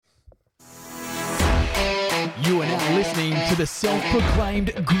listening to the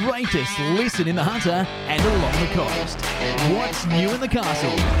self-proclaimed greatest listen in the Hunter and along the coast. What's new in the castle?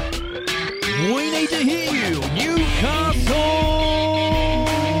 We need to hear you, Newcastle!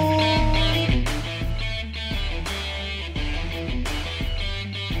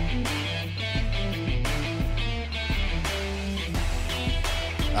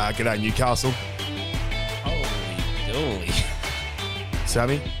 G'day, Newcastle. Holy dooly.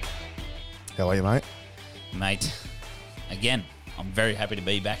 Sammy, how are you, mate? Mate, again, I'm very happy to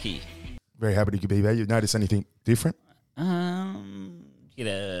be back here. Very happy to be there. You notice anything different? Get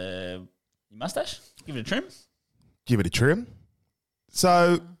a mustache? Give it a trim? Give it a trim.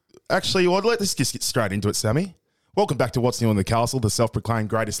 So, actually, well, let's just get straight into it, Sammy. Welcome back to What's New in the Castle, the self-proclaimed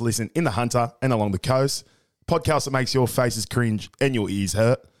greatest listen in the Hunter and along the coast. Podcast that makes your faces cringe and your ears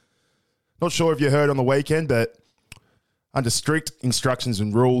hurt. Not sure if you heard on the weekend, but under strict instructions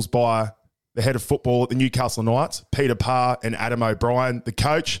and rules by the head of football at the Newcastle Knights, Peter Parr and Adam O'Brien, the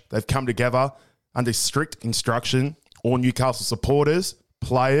coach, they've come together under strict instruction. All Newcastle supporters,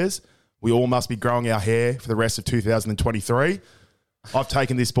 players, we all must be growing our hair for the rest of 2023. I've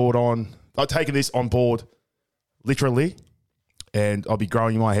taken this on board literally, and I'll be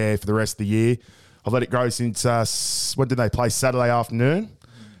growing my hair for the rest of the year. I've let it grow since, when did they play? Saturday afternoon.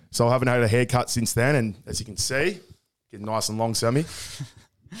 So I haven't had a haircut since then, and as you can see, getting nice and long, Sammy.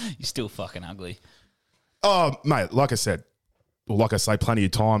 You're still fucking ugly. Oh, mate, like I say plenty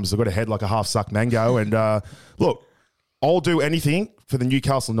of times, I've got a head like a half-sucked mango, and look, I'll do anything for the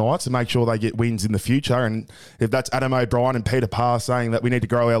Newcastle Knights to make sure they get wins in the future, and if that's Adam O'Brien and Peter Parr saying that we need to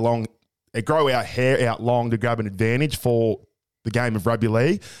grow our hair out long to grab an advantage for the game of rugby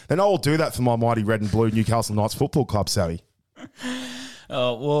league, then I'll do that for my mighty red and blue Newcastle Knights Football Club, Sammy.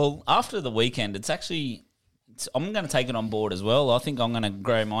 Well, after the weekend, I'm going to take it on board as well. I think I'm going to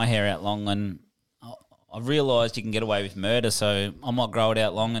grow my hair out long, and I've realised you can get away with murder, so I might grow it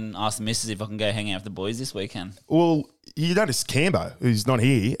out long and ask the missus if I can go hang out with the boys this weekend. Well, you notice Cambo, who's not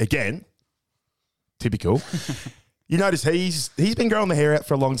here, again, typical. You notice he's been growing the hair out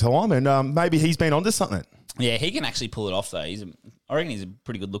for a long time, and maybe he's been onto something. Yeah, he can actually pull it off, though. I reckon he's a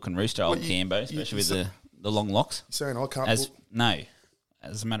pretty good-looking rooster, old Cambo, especially with the long locks. Saying I can't... No.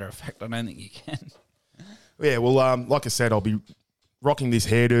 As a matter of fact, I don't think you can. Yeah, well, like I said, I'll be rocking this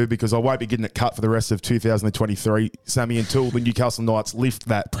hairdo because I won't be getting it cut for the rest of 2023, Sammy, until the Newcastle Knights lift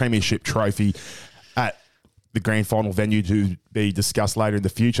that premiership trophy at the grand final venue to be discussed later in the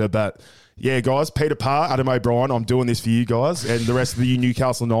future. But, yeah, guys, Peter Parr, Adam O'Brien, I'm doing this for you guys and the rest of the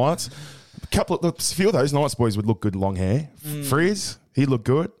Newcastle Knights. A few of those Knights boys would look good in long hair. Frizz, he'd look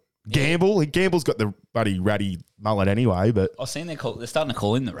good. Gamble, Gamble's got the buddy ratty mullet anyway, but... I've seen they're starting to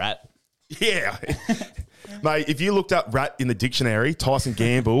call him the rat. Yeah. Mate, if you looked up rat in the dictionary, Tyson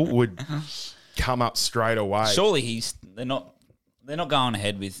Gamble would come up straight away. Surely they're not going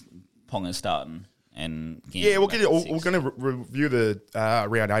ahead with Ponga starting and Gamble. Yeah, we're going to review the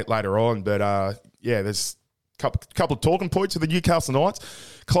round 8 later on, but there's a couple of talking points of the Newcastle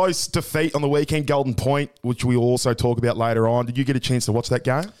Knights. Close defeat on the weekend, Golden Point, which we will also talk about later on. Did you get a chance to watch that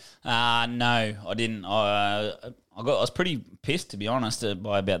game? No, I didn't. I was pretty pissed, to be honest,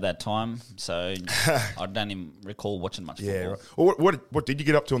 by about that time. So I don't even recall watching much football. Yeah. Well, what did you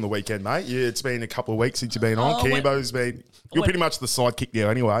get up to on the weekend, mate? Yeah, it's been a couple of weeks since you've been on. Cambo's been... You're pretty much the sidekick now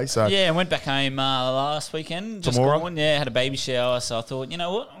anyway. So yeah, I went back home last weekend. Tomorrow? Had a baby shower. So I thought, you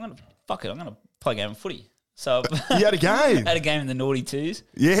know what? I'm going to play a game of footy. So you had a game? Had a game in the naughty twos.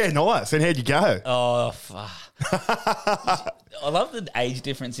 Yeah, nice. And how'd you go? Oh, fuck. I love the age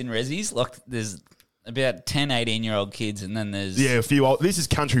difference in resis. Like, there's about 10, 18-year-old kids, and then there's... Yeah, a few old... This is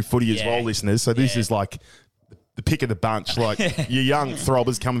country footy as well, listeners. So this is like the pick of the bunch. Like, your young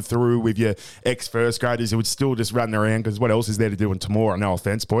throbbers coming through with your ex-first graders who would still just run around because what else is there to do in Temora? No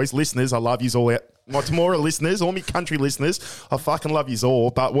offence, boys. Listeners, I love yous all out. My Temora listeners, all my country listeners, I fucking love yous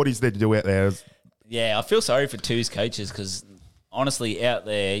all. But what is there to do out there? Yeah, I feel sorry for twos coaches because, honestly, out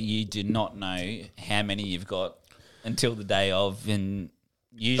there, you do not know how many you've got until the day of, and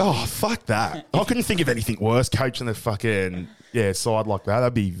usually... Oh, fuck that. I couldn't think of anything worse, coaching the fucking side like that.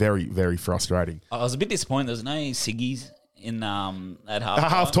 That'd be very, very frustrating. I was a bit disappointed. There was no ciggies in at half-time.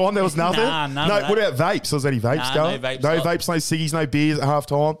 At half-time, there was nothing? No, what about vapes? Was there any vapes going? No vapes. No vapes, no ciggies, no beers at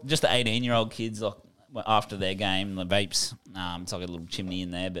half-time? Just the 18-year-old kids, like, after their game, the vapes. It's like a little chimney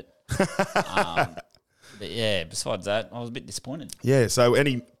in there, but... But yeah, besides that, I was a bit disappointed. Yeah, so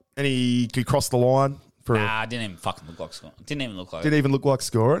any could cross the line for... Nah, didn't even fucking look like scoring. Didn't even look like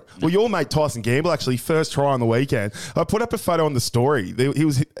scoring. No. Well, your mate Tyson Gamble, actually, first try on the weekend. I put up a photo on the story.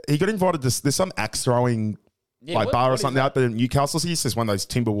 He got invited to... There's some axe throwing like bar or something out there in Newcastle. So it's just one of those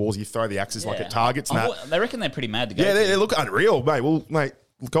timber walls. You throw the axes like at targets. And that. They reckon they're pretty mad to go. Yeah, they look unreal, mate. Well, mate,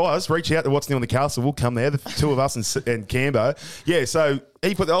 guys, reach out to What's New on the Castle. We'll come there, the two of us and Cambo. Yeah, so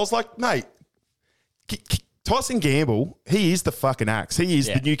I was like, mate, Tyson Gamble, he is the fucking axe. He is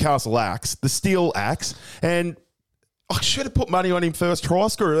the Newcastle axe, the steel axe, and I should have put money on him first try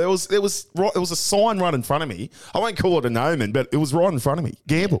scorer. There was a sign right in front of me. I won't call it an omen, but it was right in front of me.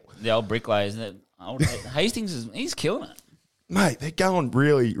 Gamble. Yeah, the old bricklayers. Hastings he's killing it. Mate, they're going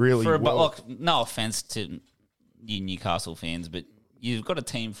really, really well. But look, no offense to you Newcastle fans, but you've got a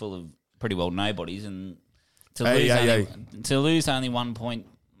team full of pretty well nobodies, and to lose only 1 point,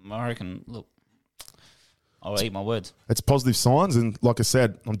 I reckon, look, I'll eat my words. It's positive signs, and like I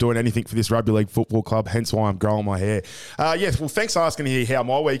said, I'm doing anything for this rugby league football club, hence why I'm growing my hair. Yes, well, thanks for asking me how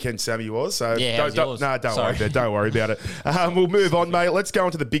my weekend, Sammy, was. So don't worry about it. We'll move on, mate. Let's go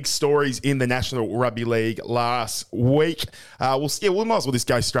into the big stories in the National Rugby League last week. We might as well just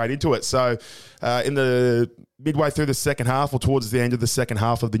go straight into it. So in the midway through the second half, or towards the end of the second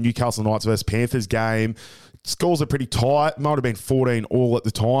half of the Newcastle Knights versus Panthers game, scores are pretty tight. Might have been 14 all at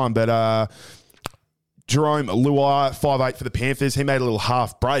the time, but Jerome Luai, 5'8" for the Panthers. He made a little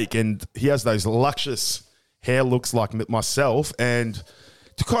half break, and he has those luscious hair looks like myself, and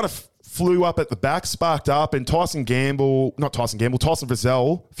kind of flew up at the back, sparked up, and Tyson Frizzell,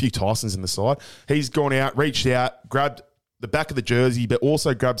 a few Tysons in the side. He's gone out, reached out, grabbed the back of the jersey, but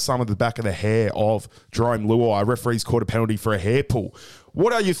also grabbed some of the back of the hair of Jerome Luai. Referees caught a penalty for a hair pull.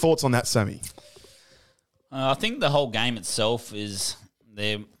 What are your thoughts on that, Sammy? I think the whole game itself is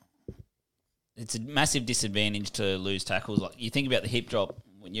it's a massive disadvantage to lose tackles. Like you think about the hip drop,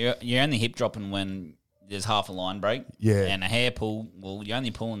 you're only hip dropping when there's half a line break. Yeah. And a hair pull, well, you're only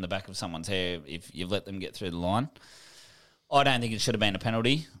pulling the back of someone's hair if you've let them get through the line. I don't think it should have been a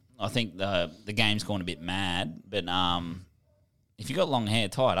penalty. I think the game's gone a bit mad, but if you got long hair,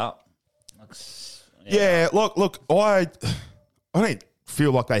 tie it up. Look, I don't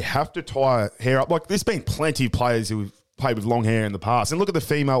feel like they have to tie hair up. Like there's been plenty of players who played with long hair in the past. And look at the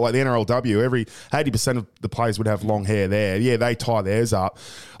female, like the NRLW, every 80% of the players would have long hair there. Yeah, they tie theirs up.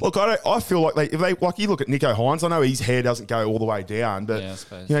 Look, I feel like like you look at Nicho Hynes, I know his hair doesn't go all the way down, but I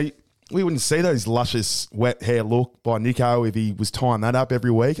suppose. We wouldn't see those luscious wet hair look by Nicho if he was tying that up every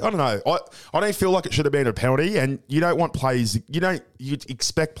week. I don't know. I don't feel like it should have been a penalty, and you don't want players, you'd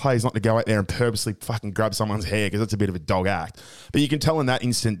expect players not to go out there and purposely fucking grab someone's hair because that's a bit of a dog act. But you can tell in that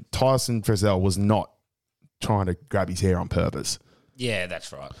instant, Tyson Frizzell was not trying to grab his hair on purpose. Yeah,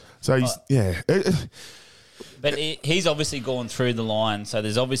 that's right. So but he's obviously gone through the line, so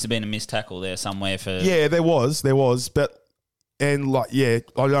there's obviously been a missed tackle there somewhere for. Yeah, there was, but I know what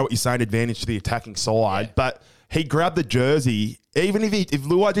you're saying, advantage to the attacking side, but he grabbed the jersey. Even if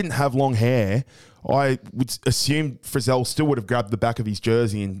Luai didn't have long hair, I would assume Frizzell still would have grabbed the back of his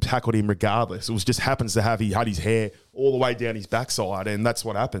jersey and tackled him regardless. It was just happens to have he had his hair all the way down his backside, and that's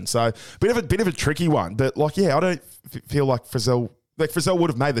what happened. So bit of a tricky one, but I don't feel like Frizzell would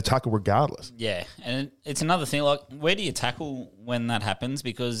have made the tackle regardless. Yeah, and it's another thing. Like, where do you tackle when that happens?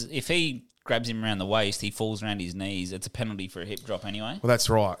 Because if he grabs him around the waist, he falls around his knees. It's a penalty for a hip drop anyway. Well, that's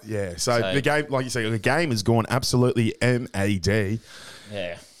right. Yeah. So the game, like you say, the game has gone absolutely mad.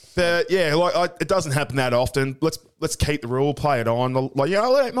 Yeah. It doesn't happen that often. Let's keep the rule, play it on. I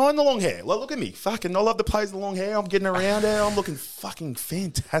don't mind the long hair. Look at me, fucking, I love the players with the long hair. I'm getting around there. I'm looking fucking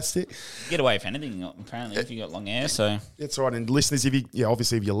fantastic. Get away with anything, apparently, if you got long hair. So that's right. And listeners,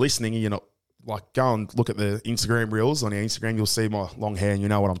 obviously, if you're listening, you're not go and look at the Instagram reels on our Instagram. You'll see my long hair, and you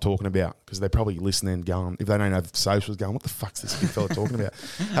know what I'm talking about because they're probably listening, going, if they don't have socials, going, what the fuck's this big fella talking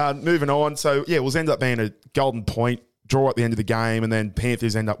about? Moving on. So it was end up being a golden point draw at the end of the game, and then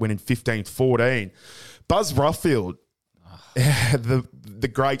Panthers end up winning 15-14. Buzz Ruffield, the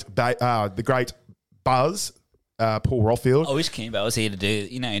great Buzz, Paul Ruffield. I wish Cambo was here to do.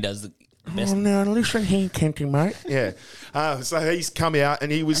 He does the best. Oh no, listen here, Kenton, mate. Yeah. So he's come out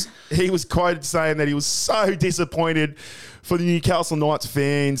and he was quoted saying that he was so disappointed for the Newcastle Knights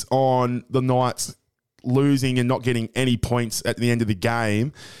fans on the Knights losing and not getting any points at the end of the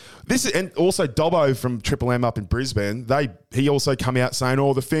game. And also Dobbo from Triple M up in Brisbane, he also come out saying,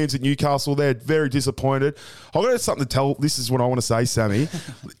 the fans at Newcastle, they're very disappointed. I've got something to tell. This is what I want to say, Sammy.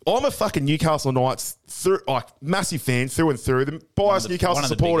 I'm a fucking Newcastle Knights massive fan through and through. The biased Newcastle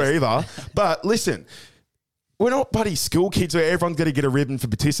supporter either. But listen, we're not bloody school kids where everyone's going to get a ribbon for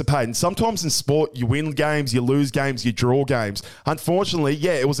participating. Sometimes in sport, you win games, you lose games, you draw games. Unfortunately,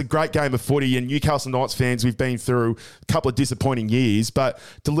 yeah, it was a great game of footy, and Newcastle Knights fans, we've been through a couple of disappointing years, but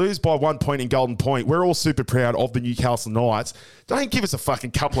to lose by 1 point in Golden Point, we're all super proud of the Newcastle Knights. Don't give us a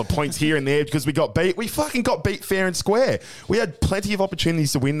fucking couple of points here and there because we got beat. We fucking got beat fair and square. We had plenty of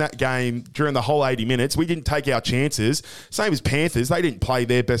opportunities to win that game during the whole 80 minutes. We didn't take our chances. Same as Panthers. They didn't play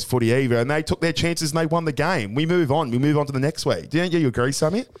their best footy either, and they took their chances and they won the game. We move on. We move on to the next week. Don't you agree,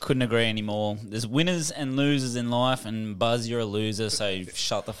 Sammy? Couldn't agree anymore. There's winners and losers in life, and Buzz, you're a loser, so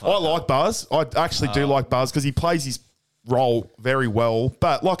shut the fuck up. I like Buzz. I actually do like Buzz because he plays his role very well.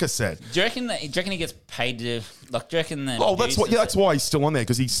 But like I said, do you reckon he gets paid to like? Do you reckon that? Oh, that's why he's still on there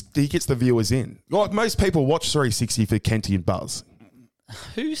because he gets the viewers in. Like most people watch 360 for Kenty and Buzz.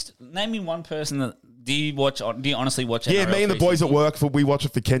 Name me one person that do you honestly watch? Yeah, NRL me and the boys 360? at work, we watch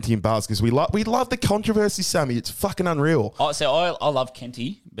it for Kenty and Buzz because we love the controversy, Sammy. It's fucking unreal. I love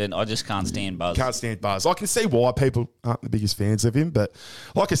Kenty, but I just can't stand Buzz. Can't stand Buzz. I can see why people aren't the biggest fans of him, but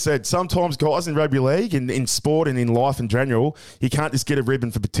like I said, sometimes guys in rugby league and in sport and in life in general, you can't just get a ribbon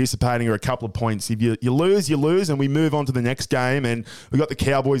for participating or a couple of points. If you lose, you lose, and we move on to the next game. And we got the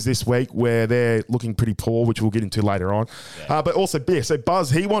Cowboys this week where they're looking pretty poor, which we'll get into later on. Yeah. But also, so Buzz,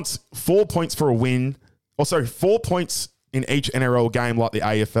 he wants 4 points for a win. 4 points in each NRL game like the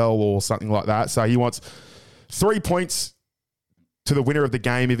AFL or something like that. So he wants 3 points to the winner of the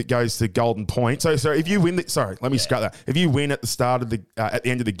game if it goes to Golden Point. So if you win, let me scrap that. If you win at the start of at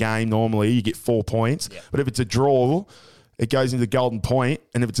the end of the game, normally you get 4 points. Yeah. But if it's a draw, it goes into Golden Point.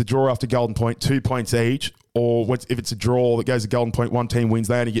 And if it's a draw after Golden Point, 2 points each. Or if it's a draw that goes to Golden Point, one team wins,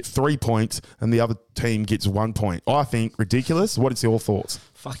 they only get 3 points and the other team gets 1 point. I think ridiculous. What is your thoughts?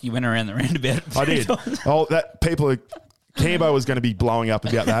 Fuck, you went around the roundabout. I did. Cambo was going to be blowing up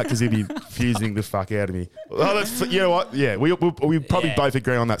about that because he'd be fusing the fuck out of me. You know what? Yeah, we probably both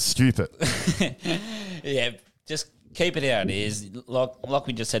agree on that. Stupid. Yeah, just keep it how it is. Like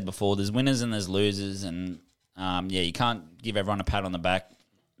we just said before, there's winners and there's losers, and you can't give everyone a pat on the back.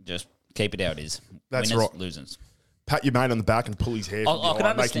 Just keep it how it is. That's winners, right. Losers. Pat your mate on the back and pull his hair.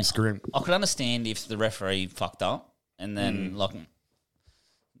 Make him scream. I could understand if the referee fucked up and then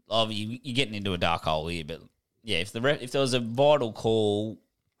you're getting into a dark hole here, but yeah, if there was a vital call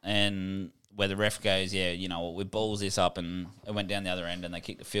and where the ref goes, we balls this up and it went down the other end and they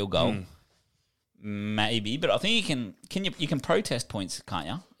kicked a field goal, maybe. But I think you can protest points, can't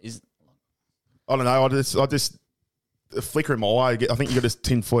you? I don't know. I just a flicker in my eye. I think you got this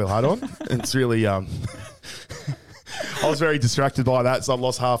tinfoil hat on, and it's really. I was very distracted by that, so I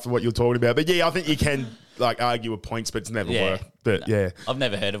lost half of what you were talking about. But yeah, I think you can argue with points, but it's never worked. But I've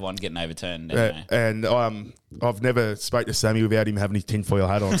never heard of one getting overturned. Anyway. And I've never spoke to Sammy without him having his tinfoil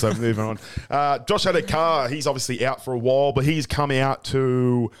hat on. So moving on, Josh Adokar, he's obviously out for a while, but he's come out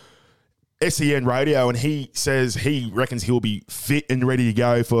to SEN Radio, and he says he reckons he'll be fit and ready to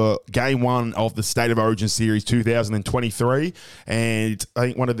go for Game 1 of the State of Origin Series 2023. And I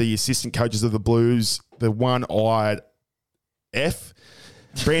think one of the assistant coaches of the Blues, the one-eyed F,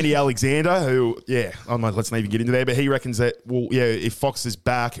 Brandy Alexander, who, let's not even get into there, but he reckons that, if Fox is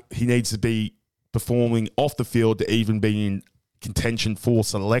back, he needs to be performing off the field to even be in contention for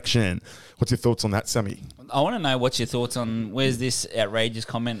selection. What's your thoughts on that, Sammy? I want to know what's your thoughts on where's this outrageous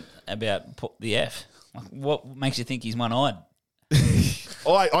comment about the F? What makes you think he's one-eyed?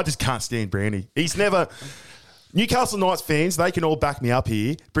 I just can't stand Brandy. He's never... Newcastle Knights fans, they can all back me up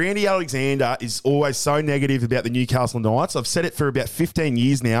here. Brandy Alexander is always so negative about the Newcastle Knights. I've said it for about 15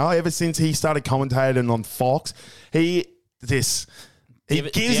 years now. Ever since he started commentating on Fox, he gives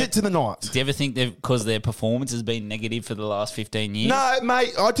it to the Knights. Do you ever think because their performance has been negative for the last 15 years? No,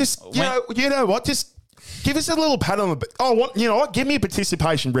 mate. I just, you know what? Just give us a little pat on the back. I want, you know what? Give me a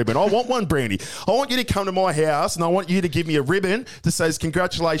participation ribbon. I want one, Brandy. I want you to come to my house and I want you to give me a ribbon that says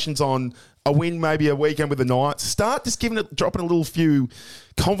congratulations on a win, maybe a weekend with the Knights. Start just dropping a little few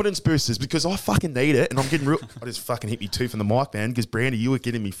confidence boosters because I fucking need it and I'm getting real. I just fucking hit me tooth in the mic, man, because Brandy, you were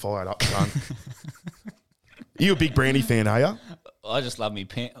getting me fired up, son. You a big Brandy fan, are you? I just love me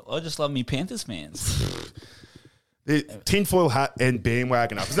Panthers fans. The tinfoil hat and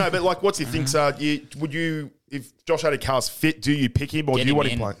bandwagon up. No, but what's your thing, sir? Would you, if Josh Adokar's fit, do you pick him or do you want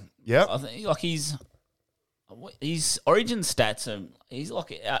him playing? Yeah, I think his Origin stats are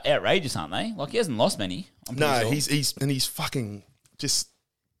outrageous, aren't they? He hasn't lost many. No, sure. he's fucking just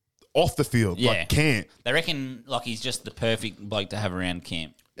off the field. Yeah, can't. They reckon he's just the perfect bloke to have around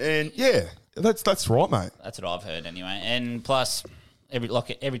camp. And yeah, that's right, mate. That's what I've heard anyway. And plus,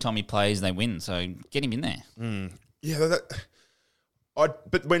 every time he plays, they win. So get him in there. Yeah,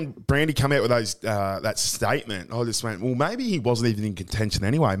 But when Brandy came out with those that statement, I just went, well, maybe he wasn't even in contention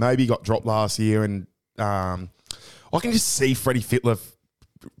anyway. Maybe he got dropped last year, and I can just see Freddie Fittler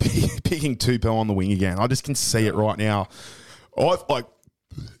picking Tupou on the wing again. I just can see it right now. I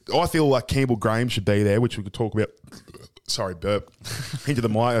feel like Campbell Grahem should be there, which we could talk about. Sorry, burp into the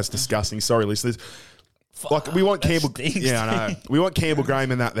mic. That's disgusting. Sorry, listeners. Like we want Campbell. Yeah, I know. We want Campbell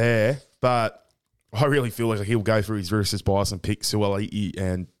Grahem in that there, but I really feel like he'll go through his versus bias and pick Suaalii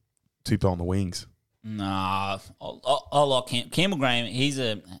and Tupou on the wings. Nah, I like Campbell Grahem. He's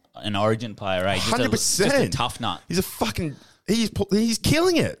an Origin player, eh? 100%. Just a tough nut. He's a fucking. He's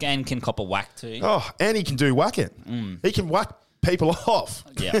killing it. And can cop a whack too. Oh, and he can do whacking. He can whack people off.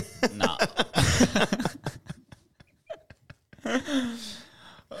 Yeah, nah.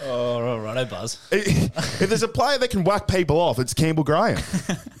 Oh, righto, Buzz. If there's a player that can whack people off, it's Campbell Grahem.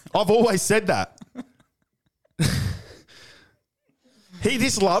 I've always said that. He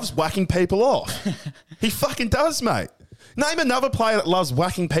just loves whacking people off. He fucking does, mate. Name another player that loves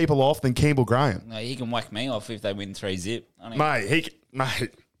whacking people off than Campbell Grahem. No, he can whack me off if they win 3-0.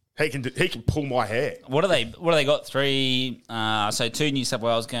 He can pull my hair. What do they got? 3, so 2 New South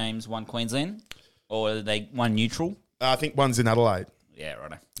Wales games, 1 Queensland, or are they 1 neutral? I think one's in Adelaide. Yeah,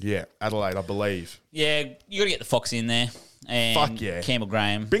 righto. Yeah, Adelaide, I believe. Yeah, you got to get the Fox in there. And fuck yeah. Campbell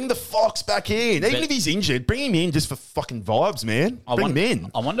Grahem. Bring the Fox back in. Even if he's injured, bring him in just for fucking vibes, man. Bring him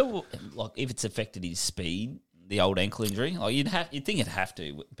in. I wonder like, if it's affected his speed, the old ankle injury. Like you'd think it'd have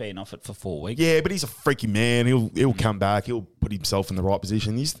to, being off it for 4 weeks. Yeah, but he's a freaky man. He'll come back. He'll put himself in the right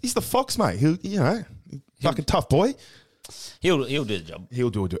position. He's the Fox, mate. Fucking tough boy. He'll do the job.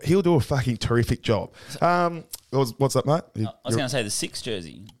 He'll do a fucking terrific job. What's that, mate? I was going to say the 6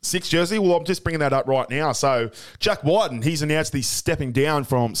 jersey. 6 jersey? Well, I'm just bringing that up right now. So, Jack Wighton, he's announced he's stepping down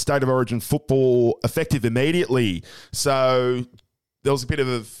from State of Origin football effective immediately. So, there was a bit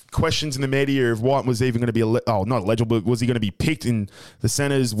of questions in the media if Wighton was even going to be, not eligible, but was he going to be picked in the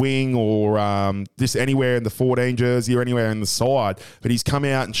centre's wing or just anywhere in the 14 jersey or anywhere in the side. But he's come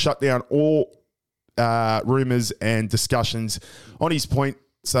out and shut down all rumours and discussions on his point.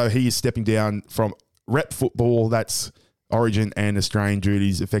 So, he is stepping down from rep football, that's Origin and Australian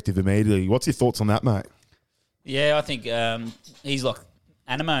duties effective immediately. What's your thoughts on that, mate? Yeah, I think he's like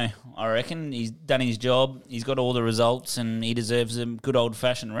Animo, I reckon. He's done his job. He's got all the results and he deserves a good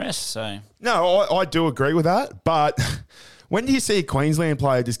old-fashioned rest. So no, I do agree with that. But when do you see a Queensland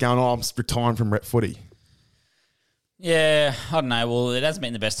player just going, I'm retiring from rep footy? Yeah, I don't know. Well, it hasn't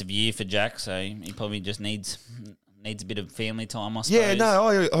been the best of year for Jack, so he probably just needs a bit of family time, I suppose. Yeah,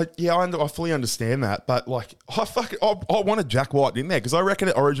 no, I fully understand that. But, like, I wanted Jack Wighton in there because I reckon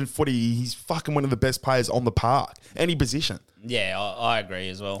at Origin footy, he's fucking one of the best players on the park, any position. Yeah, I agree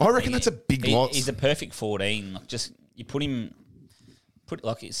as well. I reckon that's a big loss. He's a perfect 14. Like, just you put him,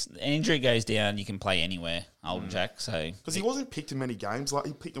 like an injury goes down, you can play anywhere, old Jack. So because he wasn't picked in many games, like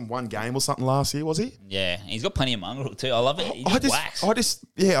he picked in 1 game or something last year, was he? Yeah, he's got plenty of mongrel too. I love it. I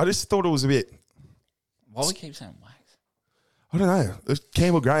just thought it was a bit. Why we keep saying wax? I don't know.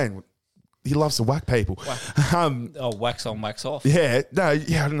 Campbell Grahem, he loves to whack people. Wax on, wax off. Yeah, I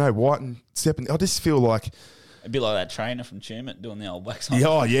don't know. Wighton stepping. I just feel like a bit like that trainer from Tumut doing the old wax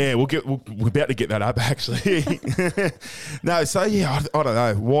on. Yeah, we're about to get that up actually. No, so yeah, I don't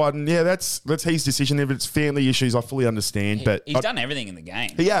know. Wighton, yeah, that's his decision. If it's family issues, I fully understand. But he's done everything in the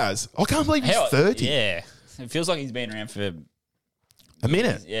game. He has. I can't believe he's 30. Yeah, it feels like he's been around for a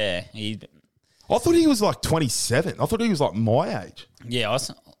minute. Yeah, I thought he was like 27. I thought he was like my age. Yeah,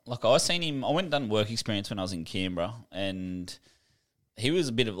 I seen him. I went and done work experience when I was in Canberra, and he was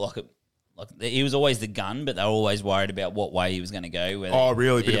a bit of like he was always the gun, but they were always worried about what way he was going to go.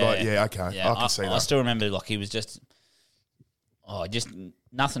 Really? Okay. Yeah, I can see that. I still remember like he was just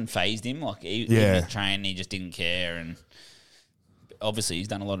nothing fazed him. Like even at training, he just didn't care, and obviously he's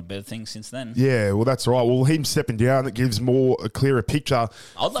done a lot of better things since then. Yeah, well, that's right. Well, him stepping down, it gives a clearer picture.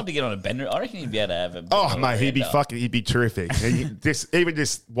 I'd love to get on a bender. I reckon he'd be able to have a... mate, he'd be terrific. Even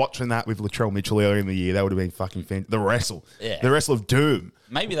just watching that with Latrell Mitchell earlier in the year, that would have been fucking fantastic. The wrestle. Yeah. The wrestle of doom.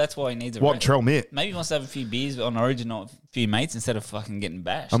 Maybe that's why he needs a... Latrell Mitt. Maybe he wants to have a few beers on Origin night with a few mates instead of fucking getting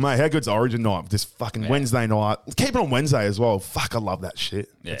bashed. Oh, mate, how good's Origin night? This fucking Wednesday night. Keep it on Wednesday as well. Fuck, I love that shit.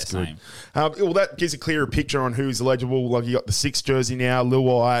 Yeah, that's same. Good. Well, that gives a clearer picture on who's eligible. Like, you got the 6 jersey now,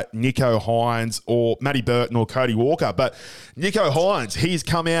 Luai, Nicho Hynes, or Matty Burton or Cody Walker. But Nicho Hynes, he's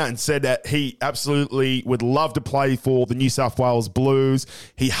come out and said that he absolutely would love to play for the New South Wales Blues.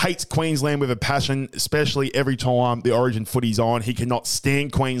 He hates Queensland with a passion, especially every time the Origin footy's on. He cannot stand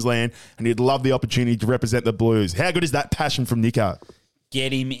Queensland, and he'd love the opportunity to represent the Blues. How good is that passion from Nicho?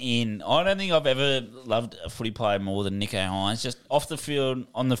 Get him in. I don't think I've ever loved a footy player more than Nicho Hynes. Just off the field,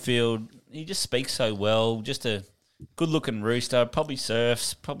 on the field, he just speaks so well. Just a good-looking rooster. Probably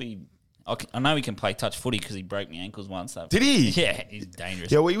surfs. I know he can play touch footy because he broke my ankles once. So. Did he? Yeah, he's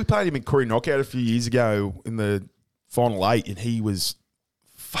dangerous. Yeah, we played him in Korea Knockout a few years ago in the final 8, and he was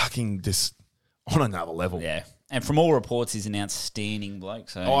fucking just on another level. Yeah. And from all reports, he's an outstanding bloke.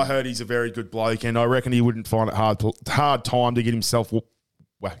 So I heard he's a very good bloke, and I reckon he wouldn't find it hard time to get himself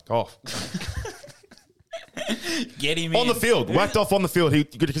whacked off. Get him on in. the field. Whacked off on the field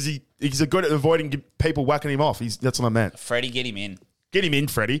because he's good at avoiding people whacking him off. That's what I meant. Freddie, get him in. Get him in,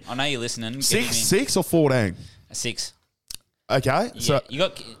 Freddie. I know you're listening. Get Six or 14? A 6. Okay. Yeah, So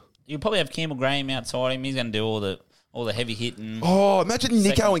you probably have Campbell Grahem outside him. He's going to do all the heavy hitting. Oh, imagine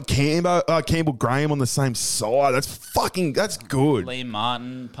Nicho and Campbell Graham on the same side. That's good. Liam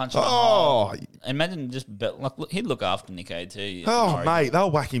Martin punching the hole. Imagine just he'd look after Nicho too. Oh, mate,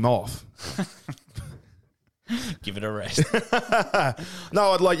 they'll whack him off. Give it a rest.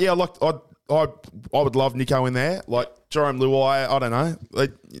 No, I would love Nicho in there. Like Jerome Luai, I don't know.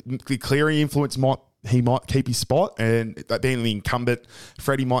 Like the Cleary influence might keep his spot, and that being the incumbent,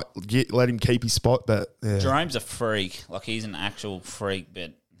 Freddie might let him keep his spot. But yeah. Jerome's a freak. Like he's an actual freak,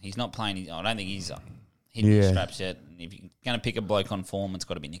 but he's not playing. I don't think he's hitting his straps yet. And if you're going to pick a bloke on form, it's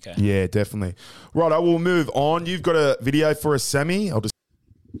got to be Nicho. Yeah, definitely. Right, I will move on. You've got a video for us, Sammy.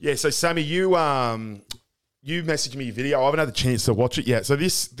 So Sammy, you messaged me a video. I haven't had the chance to watch it yet. So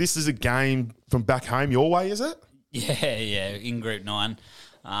this is a game from back home your way, is it? Yeah, in Group 9.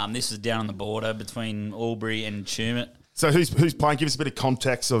 This is down on the border between Albury and Tumut. So who's playing? Give us a bit of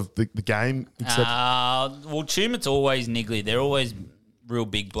context of the game. Well, Tumut's always niggly. They're always real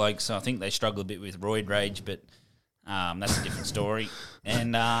big blokes. So I think they struggle a bit with roid rage, but that's a different story.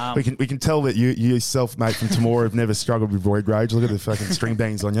 And we can tell that you yourself, mate, from Timor have never struggled with roid rage. Look at the fucking string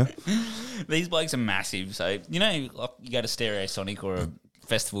bangs on you. These blokes are massive. So, like you go to Stereosonic or a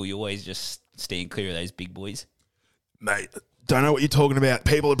festival, you always just steer clear of those big boys. Mate, don't know what you're talking about.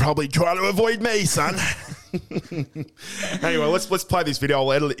 People are probably trying to avoid me, son. Anyway, let's play this video.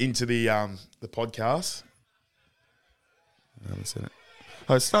 I'll edit it into the podcast.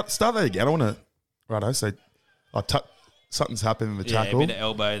 Start that again. I want to... Righto, so something's happened in the tackle. Yeah, a bit of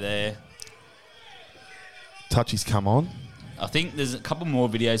elbow there. Touchy's come on. I think there's a couple more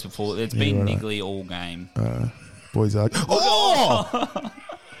videos before. It's been niggly all game. Boys are... Oh!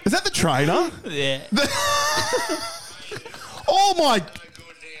 Is that the trainer? Yeah. Oh, my...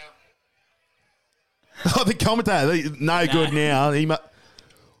 Oh, the commentator. No good now.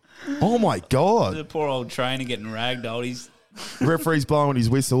 Oh, my God. The poor old trainer getting ragdolled. He's... Referee's blowing his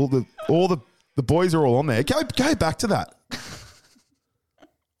whistle. The boys are all on there. Go back to that.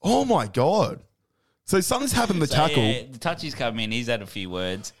 Oh, my God. So something's happened to the tackle. Yeah, the touchy's come in. He's had a few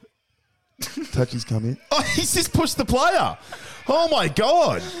words. Touchy's come in. Oh, he's just pushed the player. Oh, my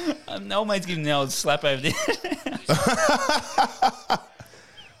God. Old mate's giving the old slap over there.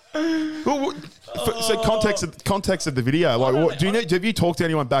 So context of the video. Like, have you talked to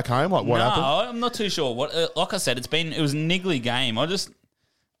anyone back home? Like, what happened? No, I'm not too sure. Like I said, it was a niggly game. I'd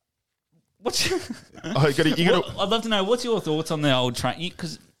love to know, what's your thoughts on the old train?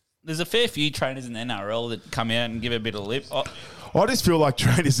 Because there's a fair few trainers in the NRL that come out and give a bit of lip. I just feel like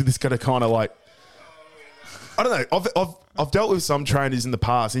trainers are just going to kind of like... I don't know. I've dealt with some trainers in the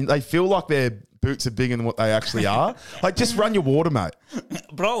past, and they feel like their boots are bigger than what they actually are. Like, just run your water, mate.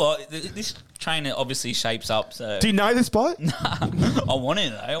 But I like this trainer. Obviously shapes up. So do you know this bloke? Nah, I want to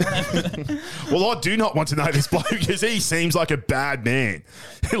though. Well, I do not want to know this bloke because he seems like a bad man.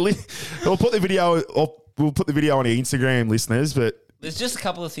 We'll put the video on the Instagram, listeners. But there's just a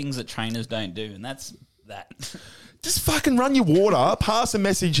couple of things that trainers don't do, and that's that. Just fucking run your water. Pass a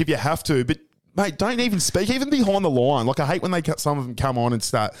message if you have to, but. Mate, don't even speak, even behind the line. Like, I hate when some of them come on and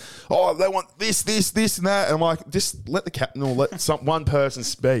start, oh, they want this, and that. And I'm like, just let the captain or let one person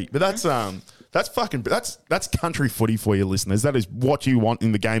speak. But that's country footy for you, listeners. That is what you want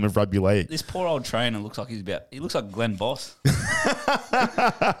in the game of rugby league. This poor old trainer looks like he looks like Glenn Boss. He's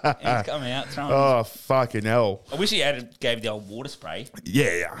coming out throwing. Oh, fucking hell. I wish he gave the old water spray.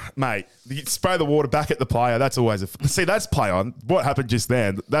 Yeah, mate. You spray the water back at the player. That's always see, that's play on. What happened just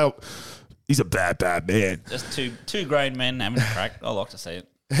then? He's a bad man. Just two grown men having a crack. I like to see it.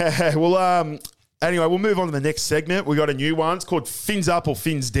 Well, anyway, we'll move on to the next segment. We got a new one. It's called Fins Up or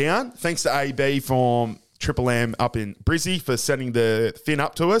Fins Down. Thanks to AB from Triple M up in Brizzy for sending the fin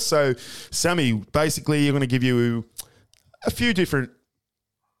up to us. So, Sammy, basically, you're going to give you a few different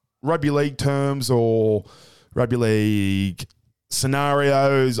rugby league terms or rugby league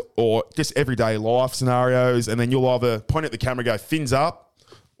scenarios or just everyday life scenarios, and then you'll either point at the camera and go fins up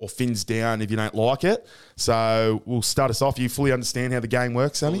or fins down if you don't like it. So we'll start us off. You fully understand how the game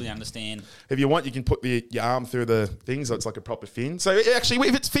works, Sammy? Fully understand. If you want, you can put your arm through the thing so it's like a proper fin. So actually,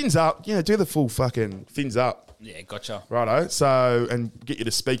 if it's fins up, do the full fucking fins up. Yeah, gotcha. Righto. So, and get you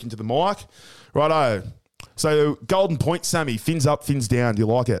to speak into the mic. Righto. So, golden point, Sammy. Fins up, fins down. Do you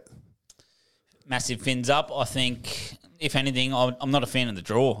like it? Massive fins up. I think, if anything, I'm not a fan of the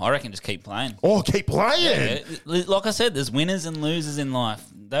draw. I reckon just keep playing. Oh, keep playing. Yeah, like I said, there's winners and losers in life.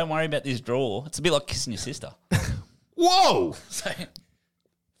 Don't worry about this draw. It's a bit like kissing your sister. Whoa. So,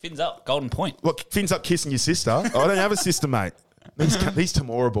 fins up, golden point. Look, fins up kissing your sister. I don't have a sister, mate. These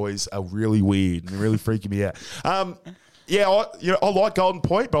Tamora boys are really weird and really freaking me out. I like golden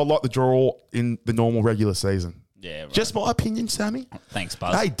point, but I like the draw in the normal regular season. Yeah, right. Just my opinion, Sammy. Thanks,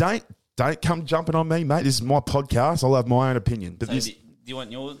 Buzz. Hey, don't come jumping on me, mate. This is my podcast. I'll have my own opinion. But So do you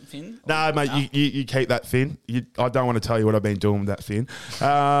want your fin? No, mate, you keep that fin. I don't want to tell you what I've been doing with that fin.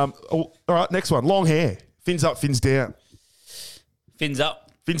 All right, next one. Long hair. Fins up, fins down. Fins up.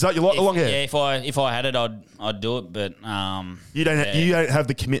 Fins up, you like the long hair? Yeah, if I had it, I'd do it, but you don't have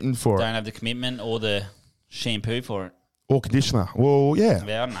the commitment for it. Don't have the commitment or the shampoo for it. Or conditioner. Well, yeah.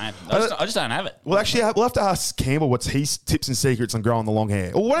 Yeah, I don't know. I just don't have it. Well, actually, we'll have to ask Campbell what's his tips and secrets on growing the long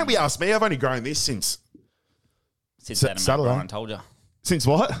hair. Well, why don't we ask me? I've only grown this since Adam Saturday. O'Brien told you. Since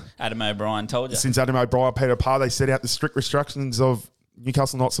what? Adam O'Brien told you. Since Adam O'Brien, Peter Parr, they set out the strict restrictions of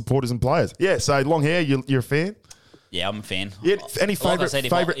Newcastle Knights supporters and players. Yeah, so long hair, you're a fan? Yeah, I'm a fan. Yeah, any favourite? Like I said,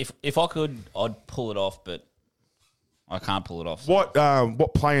 if I could, I'd pull it off, but I can't pull it off. What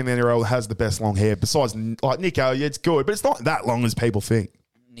player in the NRL has the best long hair besides like Nicho? Yeah, it's good, but it's not that long as people think.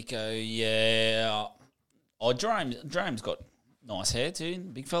 Nicho, yeah. Oh, Jareem's got nice hair too,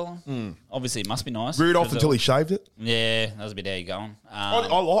 big fella. Obviously, it must be nice. Rudolph until he shaved it. Yeah, that was a bit how you going.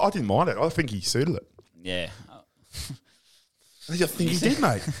 I didn't mind it. I think he suited it. Yeah. I think he did,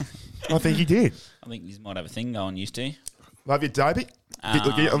 mate. I think he did. I think you might have a thing going, used to. Love you, Davey.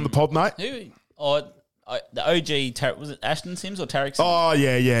 Get on the pod, mate. Who? Oh, the OG, was it Ashton Sims or Tarek Sims? Oh,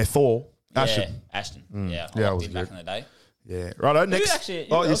 yeah. Thor. Ashton. Yeah, Ashton. Yeah, Yeah, I was liked him back good. in the day. Yeah. Righto, next.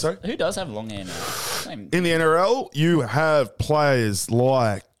 Sorry. Who does have long hair now? In the NRL, you have players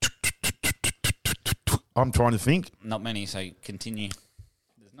like... I'm trying to think. Not many, so continue.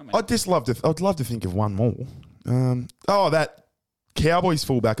 There's not many. I'd love to think of one more. That Cowboys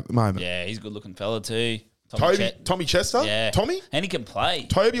fullback at the moment. Yeah, he's a good-looking fella too. Tommy Chester? Yeah. Tommy? And he can play.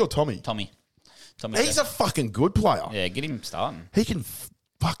 Toby or Tommy? Tommy He's Chester. a fucking good player. Yeah, get him starting. He can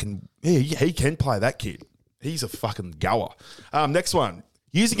he can play, that kid. He's a fucking goer. Next one.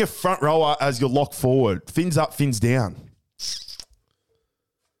 Using a front rower as your lock forward. Fins up, fins down.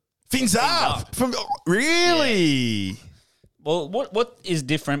 Fins up. Really? Yeah. Well, what is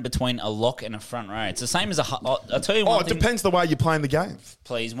different between a lock and a front row? It's the same as I'll tell you one thing. It depends the way you're playing the game.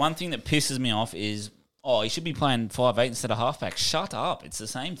 Please, one thing that pisses me off is, you should be playing 5'8" instead of halfback. Shut up. It's the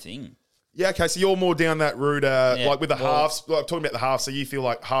same thing. Yeah, okay, so you're more down that route, like with the halves. Like, talking about the half, so you feel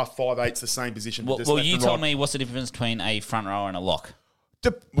like half 5'8's the same position. Well, you tell me what's the difference between a front rower and a lock?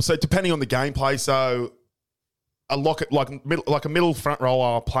 So depending on the gameplay, so a lock, like a middle front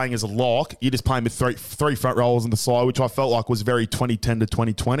rower playing as a lock, you're just playing with three front rowers on the side, which I felt like was very 2010 to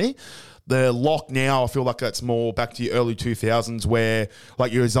 2020. The lock now, I feel like that's more back to your early 2000s where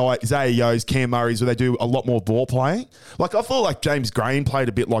like your Isaiah Yo's, Cam Murray's, where they do a lot more ball playing. Like I feel like James Green played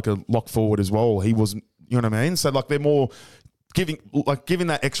a bit like a lock forward as well. He wasn't, you know what I mean? So like they're more giving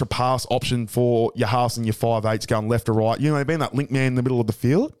that extra pass option for your halves and your 5'8s going left or right. You know, being that link man in the middle of the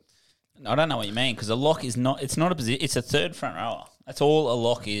field. I don't know what you mean because a lock is not. It's not a position. It's a third front rower. That's all a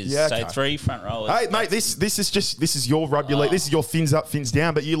lock is. Yeah, okay. So 3 front rowers. Hey, mate, this is your rugby league. This is your fins up, fins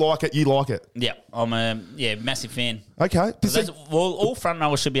down, but you like it. Yeah, I'm a massive fan. Okay. All front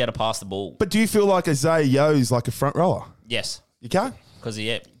rowers should be able to pass the ball. But do you feel like Isaiah Yo's like a front rower? Yes. You can? Because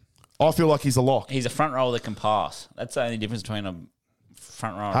I feel like he's a lock. he's a front rower that can pass. That's the only difference between a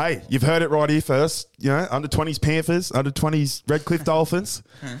front rower. Hey, you've heard it right here first. You know, under 20s Panthers, under 20s Redcliffe Dolphins.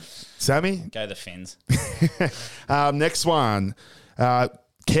 Sammy? Go the fins. Next one.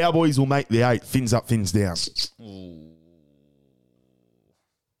 Cowboys will make the 8. Fins up, fins down. Ooh.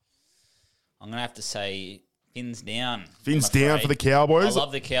 I'm going to have to say fins down. Fins down for the Cowboys. I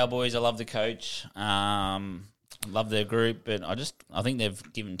love the Cowboys. I love the coach. I love their group, but I think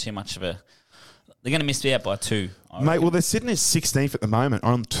they've given too much of a... They're going to miss out by 2. Mate, well, they're sitting at 16th at the moment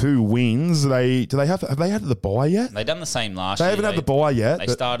on 2 wins. Have they had the bye yet? They done the same last year. They haven't had the bye yet. They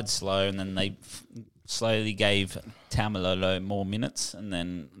started slow and then they slowly gave Tamalolo more minutes, and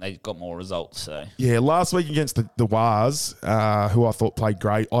then they got more results. So Yeah, last week against the Wars, who I thought played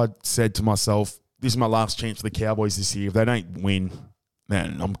great, I said to myself, this is my last chance for the Cowboys this year. If they don't win,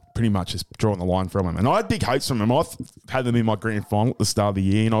 man, I'm pretty much just drawing the line from them. And I had big hopes from them. I had them in my grand final at the start of the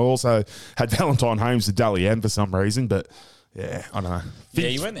year, and I also had Valentine Holmes to Dally M for some reason, but yeah, I don't know. yeah,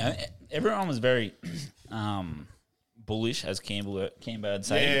 you weren't there. Everyone was very bullish, as Cambo would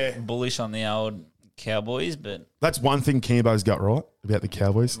say, bullish on the old Cowboys, but That's one thing Cambo's got right about the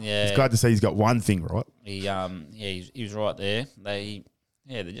Cowboys. Yeah. It's glad to see he's got one thing right. he was right there.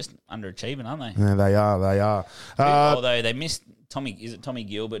 They're just underachieving, aren't they? Yeah, they are. Although they missed Tommy, is it Tommy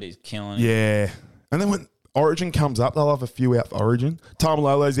Gilbert is killing it? Yeah. And then when Origin comes up, they'll have a few out for Origin.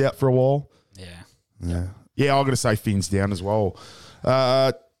 Tamalolo's out for a while. Yeah. Yeah, I've got to say Finn's down as well.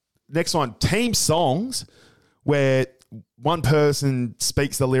 Next one, team songs, where one person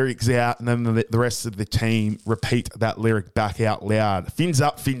speaks the lyrics out and then the rest of the team repeat that lyric back out loud. Finn's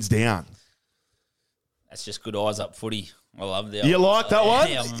up, Finn's down. That's just good eyes up footy. I love that. You like that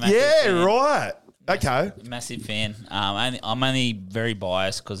one? Yeah, I'm a massive Yeah, fan. right. Okay. Massive fan. I'm only very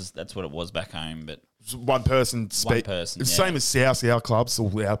biased because that's what it was back home, but One person speak. person, It's yeah. same as South, our clubs,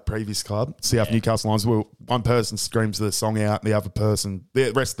 or our previous club, South Newcastle Lions, where one person screams the song out, the other person,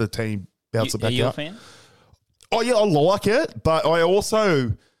 the rest of the team belts it are back you a out. fan? Oh, yeah, I like it, but I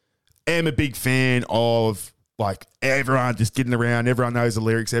also am a big fan of, like, everyone just getting around, everyone knows the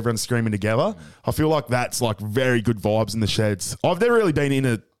lyrics, everyone's screaming together. I feel like that's, like, very good vibes in the sheds. I've never really been in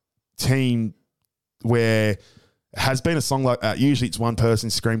a team where has been a song like that. Usually it's one person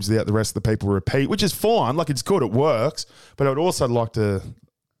screams it out, the rest of the people repeat, which is fine. Like, it's good, it works. But I would also like to,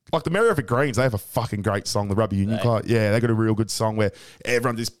 like the Merrifield Greens, they have a fucking great song, the Rugby Union Club. Yeah, they got a real good song where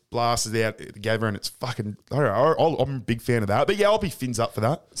everyone just blasts it out together and it's fucking, I don't know, I'm a big fan of that. But yeah, I'll be Fins up for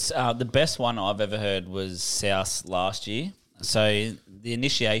that. The best one I've ever heard was South last year. So the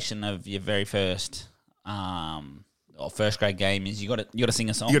initiation of your very first or first grade game is you got to sing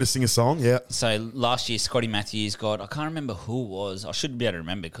a song. You got to sing a song, yeah. So last year, Scotty Matthews got, I can't remember who it was. I should be able to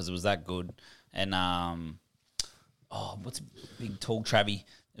remember because it was that good. And, what's a big tall Travie?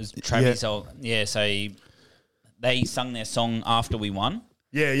 It was Travie. So they sung their song after we won.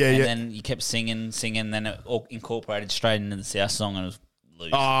 Yeah. And then you kept singing, then it all incorporated straight into the South song and it was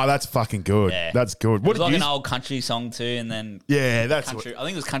loose. Oh, that's fucking good. Yeah. That's good. It was like an old country song too, and then Yeah, that's country. I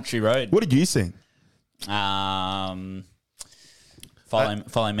think it was Country Road. What did you sing?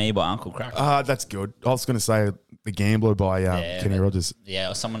 Follow Me by Uncle Cracker. That's good. I was going to say The Gambler by Kenny Rogers.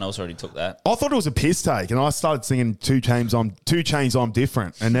 Yeah, someone else already took that. I thought it was a piss take, and I started singing Two Chains, I'm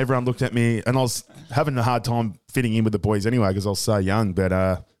Different, and everyone looked at me, and I was having a hard time fitting in with the boys anyway because I was so young. But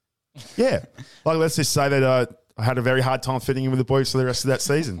yeah, like let's just say that I had a very hard time fitting in with the boys for the rest of that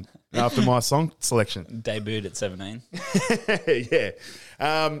season after my song selection. Debuted at 17.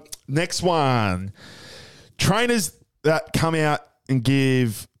 Yeah. Next one, trainers that come out and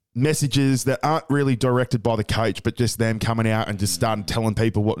give messages that aren't really directed by the coach, but just them coming out and just starting telling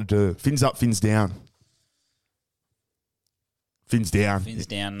people what to do. Fins up, fins down. Fins down. Fins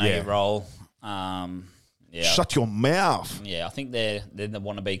down, know your role. Shut your mouth. Yeah, I think they're the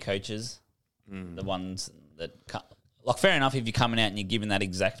wannabe coaches, the ones that like fair enough if you're coming out and you're giving that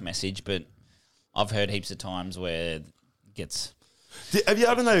exact message, but I've heard heaps of times where it gets. Have you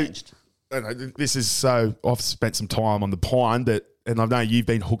ever know? This is so. I've spent some time on the Pine, and I know you've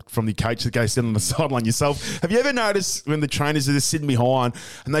been hooked from the coach that goes down on the sideline yourself. Have you ever noticed when the trainers are just sitting behind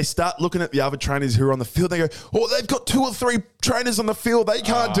and they start looking at the other trainers who are on the field, they go, "Oh, they've got 2 or 3 trainers on the field. They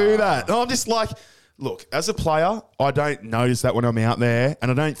can't do that." And I'm just like, look, as a player, I don't notice that when I'm out there,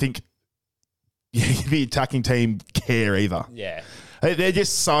 and I don't think the attacking team care either. Yeah. They're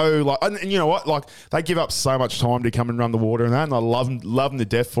just so like, and you know what? Like they give up so much time to come and run the water and that, and I love them to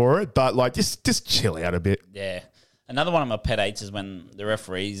death for it. But like, just chill out a bit. Yeah. Another one of my pet hates is when the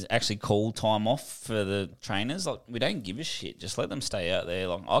referees actually call time off for the trainers. Like, we don't give a shit. Just let them stay out there.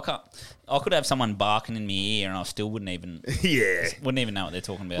 Like, I could have someone barking in my ear and I still wouldn't even know what they're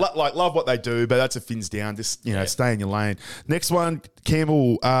talking about. Like love what they do, but that's a fins down. Just stay in your lane. Next one,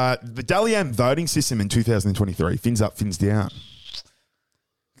 Campbell. The Dally M voting system in 2023. Fins up, fins down.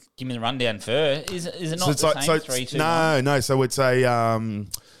 Give me the rundown first. Is it not So the same? 3, 2, 1? No. So it's a I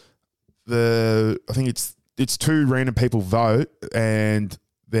think it's 2 random people vote, and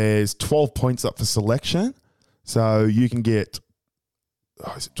there's 12 points up for selection. So you can get,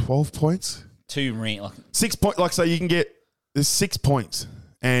 is it 12 points? 6 points. Like, so you can get, there's 6 points,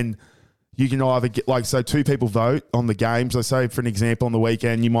 and you can either get, like, so 2 people vote on the game. So say, for an example, on the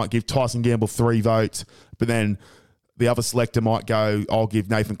weekend, you might give Tyson Gamble 3 votes, but then the other selector might go, I'll give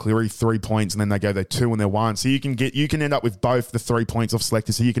Nathan Cleary 3 points, and then they go, they're 2 and they're 1. So you can end up with both the 3 points off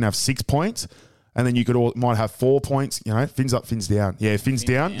selector. So you can have 6 points, and then you might have 4 points. You know, fins up, fins down. Yeah, fins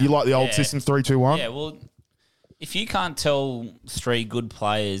down. You like the old system 3-2-1? Yeah, well, if you can't tell 3 good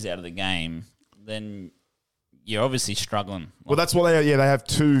players out of the game, then you're obviously struggling. Well, that's what they have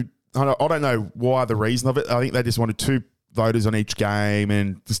 2. I don't know why the reason of it. I think they just wanted 2 voters on each game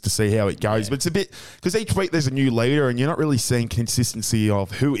and just to see how it goes. But it's a bit, because each week there's a new leader and you're not really seeing consistency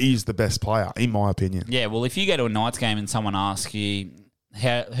of who is the best player, in my opinion. Yeah, well, if you go to a Knights game and someone asks you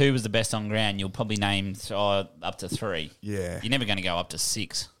who was the best on ground, you'll probably name up to 3. Yeah. You're never going to go up to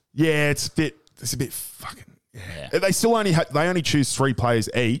 6. Yeah, it's a bit fucking... Yeah. They still only choose 3 players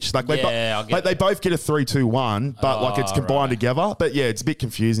each. Like they both get a 3-2-1, but it's combined together. But yeah, it's a bit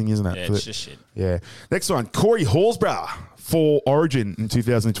confusing, isn't it? Yeah, it's just shit. Yeah. Next one, Corey Horsburgh for Origin in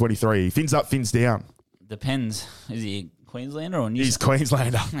 2023. Fins up, fins down. Depends. Is he a Queenslander or New? He's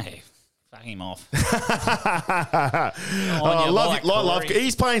Queenslander. Hey, fuck him off. Love.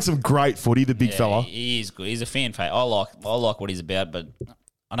 He's playing some great footy. The big fella. He is good. He's a fan favorite. I like what he's about, but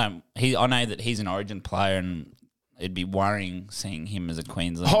I know that he's an Origin player, and it'd be worrying seeing him as a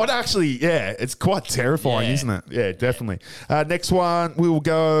Queenslander. Oh, it's quite terrifying, isn't it? Yeah, definitely. Next one, we will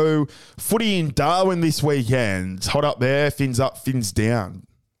go footy in Darwin this weekend. Hot up there, fins up, fins down.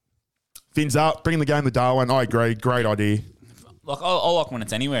 Fins up, bring the game to Darwin. I agree, great idea. Like I like when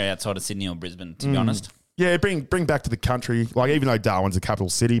it's anywhere outside of Sydney or Brisbane, to be honest. Yeah, bring back to the country. Like, even though Darwin's a capital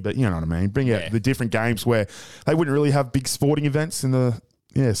city, but you know what I mean. Bring out the different games where they wouldn't really have big sporting events in the.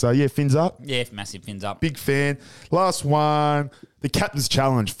 Yeah, so fins up. Yeah, massive fins up. Big fan. Last one, the Captain's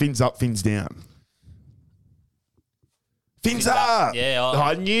Challenge. Fins up, fins down. Fins up. Yeah.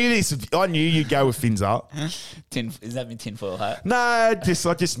 I knew this. I knew you'd go with fins up. Is that my tinfoil hat? No, I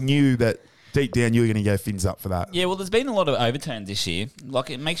just knew that deep down you were going to go fins up for that. Yeah, well, there's been a lot of overturns this year. Like,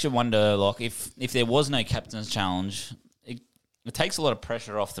 it makes you wonder, like, if there was no Captain's Challenge, it takes a lot of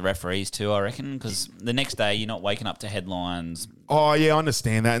pressure off the referees too, I reckon, because the next day you're not waking up to headlines. Oh, yeah, I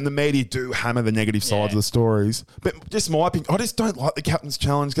understand that. And the media do hammer the negative sides of the stories. But just my opinion, I just don't like the Captain's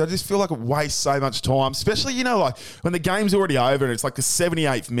Challenge. I just feel like it wastes so much time, especially, like when the game's already over and it's like the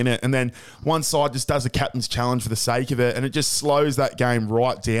 78th minute and then one side just does a Captain's Challenge for the sake of it and it just slows that game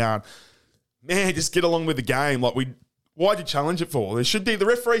right down. Man, just get along with the game. Like, why'd you challenge it for? The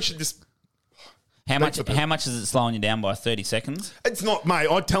referee should just... How much is it slowing you down by 30 seconds? It's not, mate.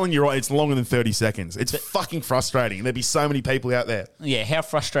 I'm telling you, right, it's longer than 30 seconds. It's fucking frustrating. There'd be so many people out there. Yeah, how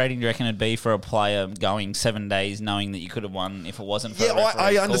frustrating do you reckon it'd be for a player going 7 days knowing that you could have won if it wasn't for a referee's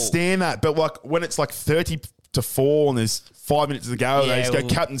I call? understand that. But like when it's like 30-4 and there's 5 minutes to go, they just go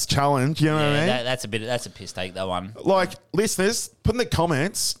Captain's Challenge. You know what I mean? That's a piss take, that one. Like, listeners, put in the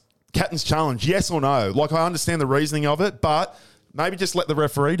comments, Captain's Challenge, yes or no. Like, I understand the reasoning of it, but maybe just let the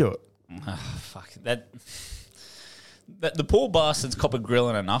referee do it. Oh, fuck. That the poor bastards cop a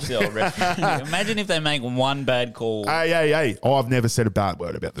grilling enough, the old referee. Imagine if they make one bad call. Hey. I've never said a bad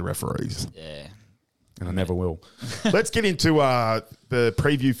word about the referees. Yeah. And I never will. Let's get into the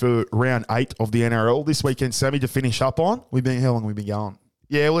preview for round 8 of the NRL this weekend, Sammy, to finish up on. How long have we been going?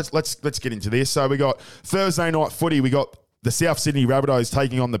 Yeah, let's get into this. So we got Thursday night footy. We got the South Sydney Rabbitohs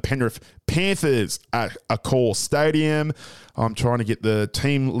taking on the Penrith Panthers at Accor Stadium. I'm trying to get the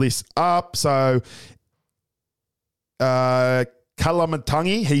team list up. So,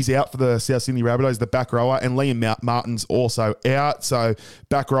 Kalamatangi, he's out for the South Sydney Rabbitohs, the back rower, and Liam Martin's also out. So,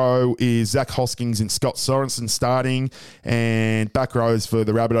 back row is Zach Hoskins and Scott Sorensen starting, and back rows for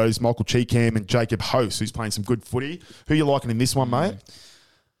the Rabbitohs, Michael Cheekham and Jacob Host, who's playing some good footy. Who are you liking in this one, mate?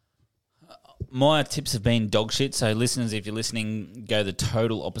 My tips have been dog shit, so listeners, if you're listening, go the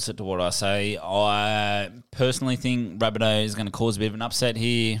total opposite to what I say. I personally think Rabbitoh is going to cause a bit of an upset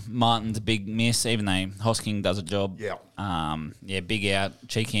here. Martin's a big miss, even though Hosking does a job. Yeah. Big out,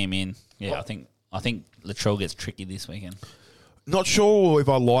 Cheekham in. Yeah, I think Latrell gets tricky this weekend. Not sure if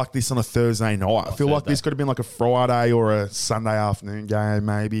I like this on a Thursday night. I feel like this could have been like a Friday or a Sunday afternoon game,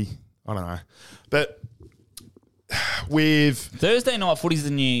 maybe. I don't know. But with Thursday night footy's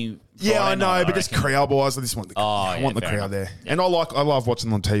the new Friday I know, night, but just crowd-wise, I just want the crowd enough. there. Yeah. And I love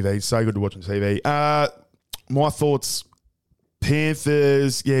watching on TV. It's so good to watch on TV. My thoughts,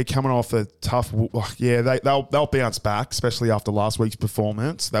 Panthers, coming off a tough... they'll bounce back, especially after last week's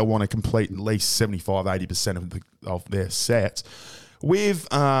performance. They'll want to complete at least 75-80% of their sets. What was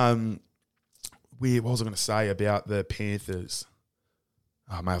I going to say about the Panthers?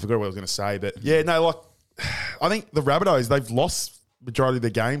 Oh, mate, I forgot what I was going to say. But, I think the Rabbitohs, they've lost majority of their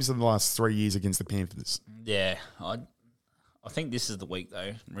games in the last 3 years against the Panthers. Yeah, I think this is the week,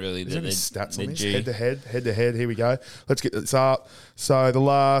 though, really. Is there any stats on this? due. Head-to-head. Here we go. Let's get this up. So the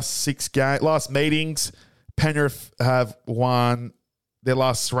last meetings, Penrith have won their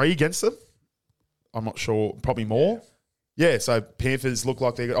last 3 against them. I'm not sure. Probably more. Yeah, so Panthers look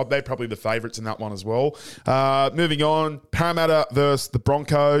like they're probably the favourites in that one as well. Moving on, Parramatta versus the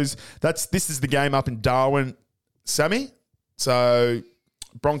Broncos. This is the game up in Darwin, Sammy. So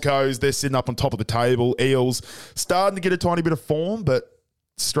Broncos, they're sitting up on top of the table. Eels starting to get a tiny bit of form, but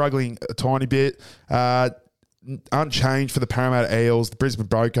struggling a tiny bit. Unchanged for the Parramatta Eels. The Brisbane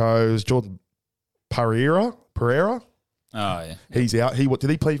Broncos, Jordan Pereira. Oh, yeah. He's out. Did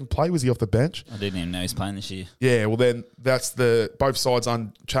he even play? Was he off the bench? I didn't even know he's playing this year. Yeah, well then that's both sides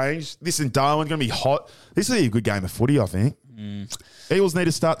unchanged. This in Darwin going to be hot. This will be a good game of footy, I think. Eagles need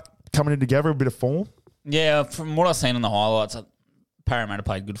to start coming in together, a bit of form. Yeah, from what I've seen on the highlights, Parramatta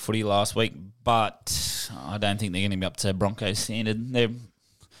played good footy last week, but I don't think they're going to be up to Broncos standard.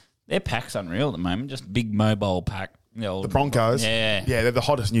 Their pack's unreal at the moment, just big mobile pack. The Broncos? Yeah, they're the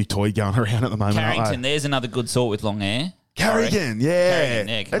hottest new toy going around at the moment. Carrington, there's another good sort with long hair. Carrigan,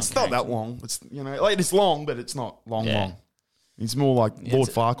 it's not that long. It's it's long, but it's not long. He's more like Lord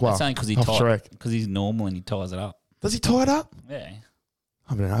Farquhar. That's only because he's normal and he ties it up. Does he tie it up? Yeah.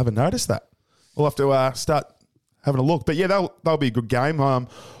 I haven't noticed that. We'll have to start having a look. But yeah, that'll be a good game. I'm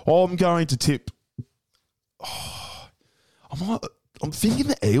going to tip. I'm thinking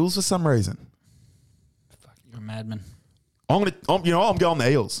the Eels for some reason. Fuck, you're a madman. I'm going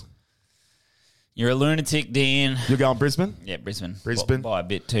the Eels. You're a lunatic, Dan. You're going Brisbane? Yeah, Brisbane. By a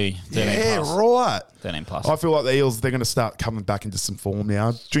bit too. 13 plus. Right. 13 plus. I feel like the Eels, they're going to start coming back into some form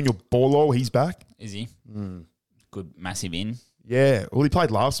now. Junior Borlaug, he's back. Is he? Good, massive in. Yeah. Well, he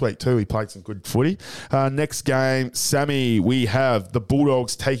played last week too. He played some good footy. Next game, Sammy, we have the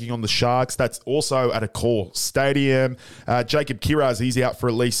Bulldogs taking on the Sharks. That's also at a core stadium. Jacob Kiraz, he's out for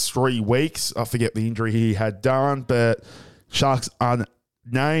at least 3 weeks. I forget the injury he had done, but Sharks are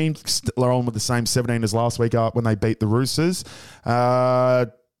named. They're on with the same 17 as last week when they beat the Roosters.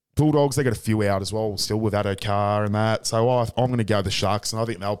 Bulldogs, they got a few out as well, still with Addo-Carr and that. So I'm going to go the Sharks, and I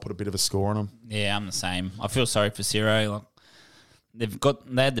think they'll put a bit of a score on them. Yeah, I'm the same. I feel sorry for Ciro. They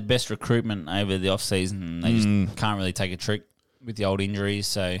had the best recruitment over the off-season, and they just can't really take a trick with the old injuries.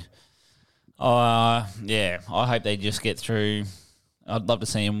 So, I hope they just get through. I'd love to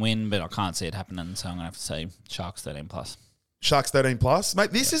see them win, but I can't see it happening, so I'm going to have to say Sharks 13 plus. Sharks 13 plus.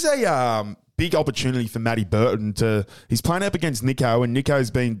 Mate, this is a big opportunity for Matty Burton he's playing up against Nicho, and Nicho's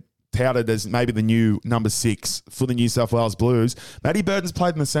been touted as maybe the new number 6 for the New South Wales Blues. Matty Burton's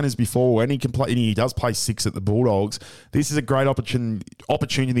played in the centres before, and he does play 6 at the Bulldogs. This is a great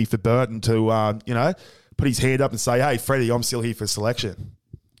opportunity for Burton to put his hand up and say, "Hey, Freddie, I'm still here for selection."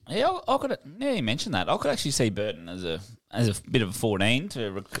 Yeah, I could. Yeah, you mentioned that. I could actually see Burton as a bit of a 14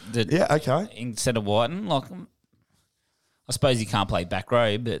 instead of Wighton. I suppose he can't play back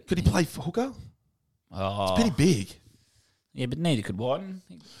row, but could he play for hooker? It's pretty big. Yeah, but neither could Wighton.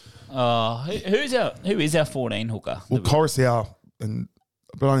 Who is our 14 hooker? Well, Coruscant,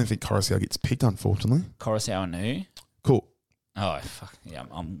 but I don't think Coruscant gets picked, unfortunately. Coruscant and who? Cool. Oh, fuck. Yeah,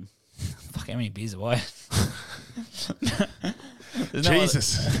 fuck, how many beers have I had?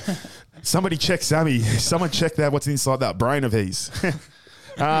 Jesus. Somebody check Sammy. Someone check what's inside that brain of his.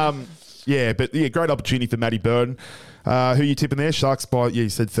 Great opportunity for Matty Burton. Who you tipping there? Sharks by, you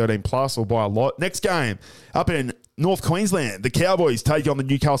said 13 plus or by a lot. Next game, up in North Queensland, the Cowboys take on the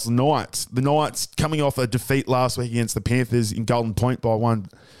Newcastle Knights. The Knights coming off a defeat last week against the Panthers in Golden Point by one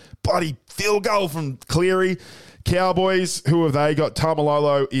bloody field goal from Cleary. Cowboys, who have they got?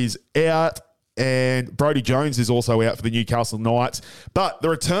 Tamalolo is out, and Brodie Jones is also out for the Newcastle Knights. But the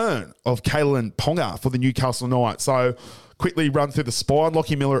return of Kalen Ponga for the Newcastle Knights. So quickly run through the spine.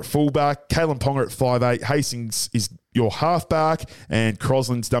 Lockie Miller at fullback, Kalen Ponga at 5'8", Hastings is your halfback, and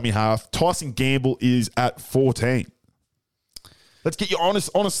Crosland's dummy half. Tyson Gamble is at 14. Let's get your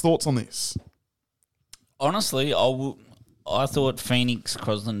honest thoughts on this. Honestly, I thought Phoenix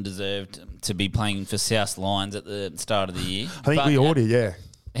Crosland deserved to be playing for South Lions at the start of the year. I think we ought to, yeah.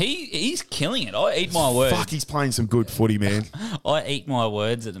 He's killing it. I eat my words. Fuck, he's playing some good footy, man. I eat my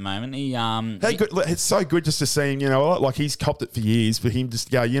words at the moment. It's so good just to see him, like he's copped it for years, for him just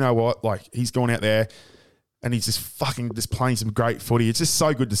to go, you know what, like he's gone out there and he's just playing some great footy. It's just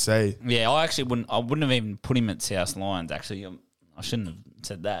so good to see. Yeah, I wouldn't have even put him at South Lions, actually. I shouldn't have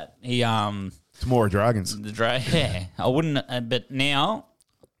said that. Tomorrow Dragons. Yeah, I wouldn't, but now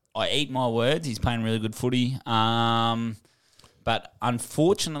I eat my words. He's playing really good footy. But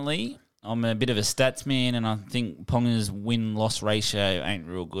unfortunately, I'm a bit of a stats man, and I think Ponga's win-loss ratio ain't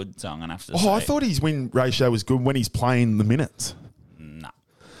real good, so I'm going to have to say. I thought his win ratio was good when he's playing the minutes. Nah.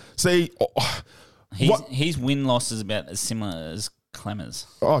 See, His win-loss is about as similar as Clemmer's.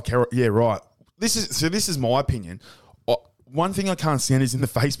 Oh, okay, yeah, right. This is my opinion. One thing I can't stand is in the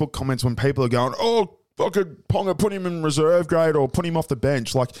Facebook comments when people are going, "Oh, I could Ponga put him in reserve grade or put him off the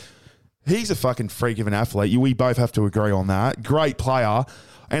bench." Like, he's a fucking freak of an athlete. We both have to agree on that. Great player.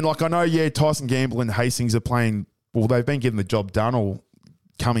 And, like, I know, Tyson Gamble and Hastings are playing, well, they've been getting the job done or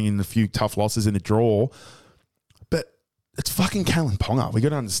coming in a few tough losses in the draw. But it's fucking Kalen Ponga. We got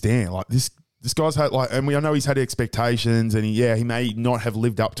to understand. Like, this guy's had, like, and I know he's had expectations and he may not have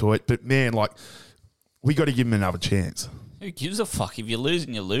lived up to it. But, man, like, we got to give him another chance. Who gives a fuck? If you're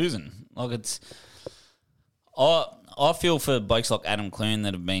losing, you're losing. Like, it's... I feel for blokes like Adam Clune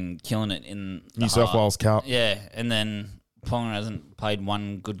that have been killing it in New South Wales Cup. Yeah, and then Ponga hasn't played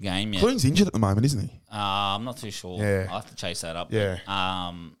one good game yet. Clune's injured at the moment, isn't he? I'm not too sure. Yeah. I have to chase that up. Yeah.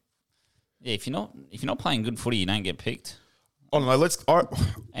 But, if you're not playing good footy, you don't get picked. I don't know.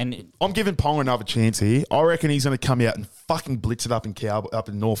 I'm giving Ponga another chance here. I reckon he's going to come out and fucking blitz it up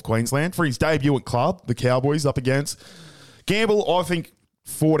in North Queensland for his debut at club, the Cowboys up against Gamble. I think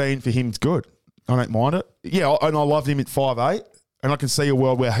 14 for him is good. I don't mind it. Yeah, and I loved him at 5'8", and I can see a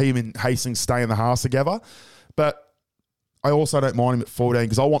world where him and Hastings stay in the halves together. But I also don't mind him at 14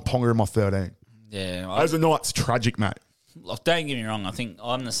 because I want Ponga in my 13. Yeah. As a Knights, tragic, mate. Look, don't get me wrong. I think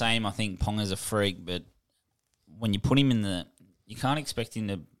I'm the same. I think Ponga's a freak, but when you put him in you can't expect him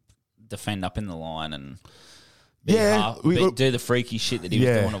to defend up in the line and do the freaky shit that he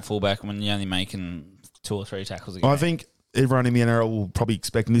was doing at fullback when you're only making 2 or 3 tackles a game. I think everyone in the NRL will probably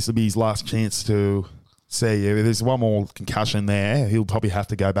expect this to be his last chance to see. If there's one more concussion there, he'll probably have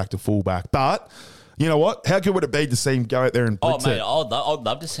to go back to fullback. But you know what? How good would it be to see him go out there and blitz it? I'd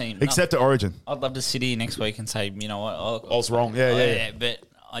love to see him. Except to Origin. I'd love to sit here next week and say, you know what? I was wrong. Yeah. But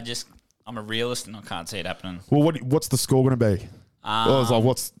I'm a realist and I can't see it happening. Well, what's the score going to be?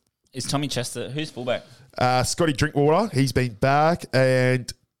 Is Tommy Chester, who's fullback? Scotty Drinkwater, he's been back,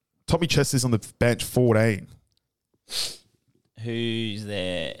 and Tommy Chester's on the bench 14. Who's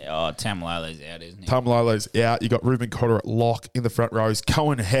there? Oh, Tamalolo's out, isn't he? Tamalolo's out. You got Ruben Cotter at lock in the front rows.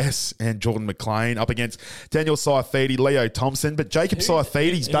 Cohen Hess and Jordan McLean up against Daniel Saifidi, Leo Thompson. But Jacob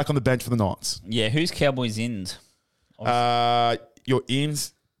Saifidi's back on the bench for the Knights. Yeah, who's Cowboys' ins? Your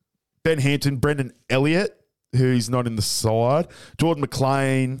ins, Ben Hampton, Brendan Elliott, who's not in the side. Jordan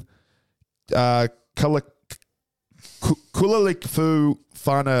McLean, Kulalikfu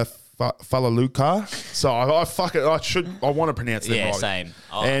Fana Falaluka. So I want to pronounce that right. Yeah, same.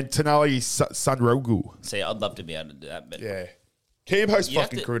 And Tanali Sunrogu. See, I'd love to be able to do that, but yeah, Cambo's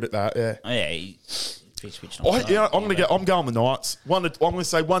fucking good at that. Yeah. Oh, yeah. I'm going the Knights. I'm going to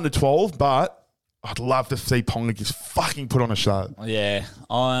say 1 to 12, but I'd love to see Ponga just fucking put on a show. Yeah,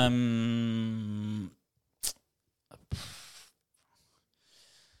 I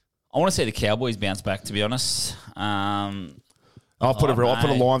want to see the Cowboys bounce back, to be honest. I'll put a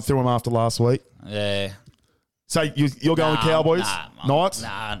line through them after last week. Yeah. So you're going Cowboys? Knights?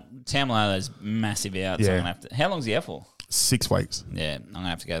 Nah, Tamalolo's massive out. Yeah. So I'm gonna have to. How long's he out for? 6 weeks. Yeah, I'm going to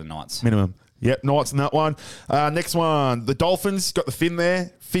have to go to the Knights. Minimum. Yep, Knights in that one. Next one, the Dolphins got the fin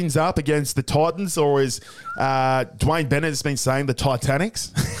there. Fins up against the Titans, or as Dwayne Bennett has been saying, the Titanics.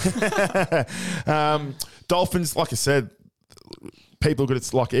 Dolphins, like I said, people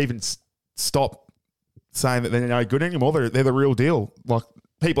could even stop saying that they're no good anymore. They're the real deal. Like,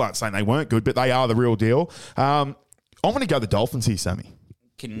 people aren't saying they weren't good, but they are the real deal. I'm going to go the Dolphins here, Sammy.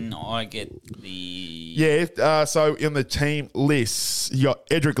 Can I get the... Yeah, so in the team list, you got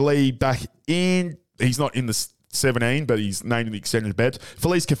Edric Lee back in. He's not in the 17, but he's named in the extended bench.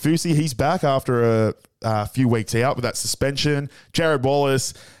 Felice Kafusi, he's back after a few weeks out with that suspension. Jared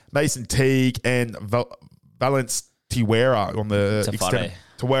Wallace, Mason Teague, and Valence Tiwera on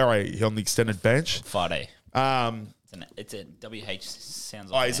the extended bench. Fade. It's a WH sounds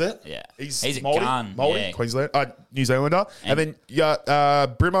like. Oh, is it? Yeah. He's a Māori, gun. Māori, Queensland, New Zealander. And then you got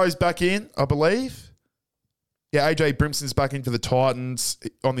Brimo's back in, I believe. Yeah, AJ Brimson's back in for the Titans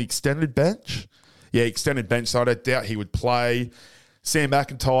on the extended bench. Yeah, extended bench, so I don't doubt he would play. Sam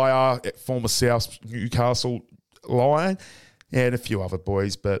McIntyre, former South Newcastle Lion, and a few other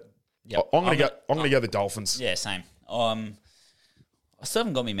boys. But I'm going to go the Dolphins. Yeah, same. I still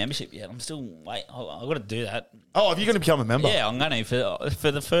haven't got my membership yet. I'm still wait. I've got to do that. Oh, are you going to become a member? Yeah, I'm going to for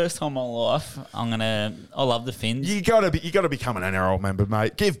the first time in my life. I love the Fins. You got to become an NRL member,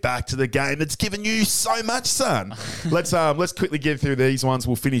 mate. Give back to the game that's given you so much, son. Let's quickly get through these ones.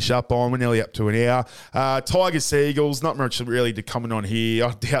 We'll finish up on. We're nearly up to an hour. Tigers, Seagulls. Not much really to comment on here.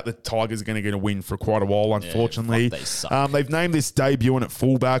 I doubt the Tigers are going to get a win for quite a while. Unfortunately, they suck. They've named this debutant at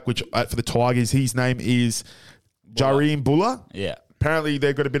fullback, which for the Tigers, his name is Jareem Buller. Yeah. Apparently,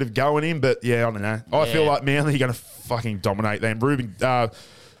 they've got a bit of going in, but yeah, I don't know. I feel like Manly are going to fucking dominate them. Ruben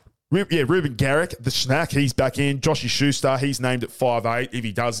Garrick, the snack, he's back in. Joshy Schuster, he's named at 5'8", if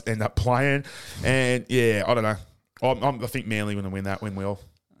he does end up playing. And yeah, I don't know. I think Manly going to win that, win well.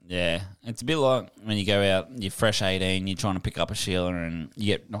 Yeah, it's a bit like when you go out, you're fresh 18, you're trying to pick up a Sheila and you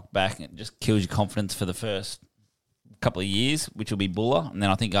get knocked back and it just kills your confidence for the first couple of years, which will be Buller. And then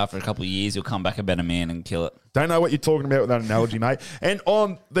I think after a couple of years, you'll come back a better man and kill it. Don't know what you're talking about with that analogy, mate. And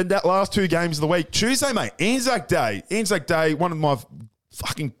on the last 2 games of the week, Tuesday, mate, Anzac Day. Anzac Day, one of my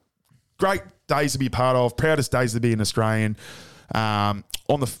fucking great days to be part of, proudest days to be an Australian. Not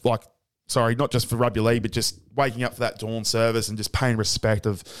just for rugby league, but just waking up for that dawn service and just paying respect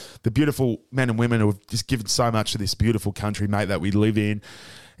of the beautiful men and women who have just given so much to this beautiful country, mate, that we live in.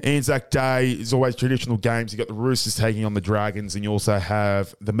 Anzac Day is always traditional games. You've got the Roosters taking on the Dragons, and you also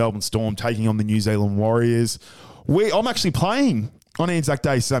have the Melbourne Storm taking on the New Zealand Warriors. I'm actually playing on Anzac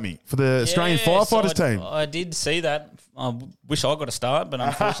Day, Sammy, for the Australian Firefighters team. I did see that. I wish I got a start, but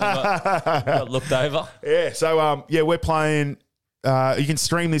unfortunately got looked over. Yeah, so we're playing. You can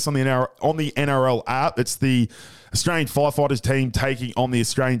stream this on the NRL app. It's the Australian Firefighters team taking on the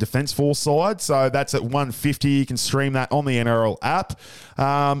Australian Defence Force side. So that's at 1:50. You can stream that on the NRL app.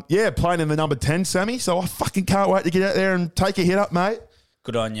 Playing in the number 10, Sammy. So I fucking can't wait to get out there and take a hit up, mate.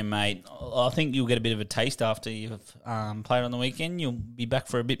 Good on you, mate. I think you'll get a bit of a taste after you've played on the weekend. You'll be back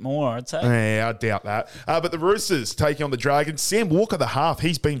for a bit more, I'd say. Yeah, I doubt that. But the Roosters taking on the Dragons. Sam Walker, the half,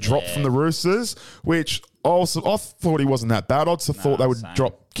 he's been dropped from the Roosters, which I thought he wasn't that bad. I also thought they would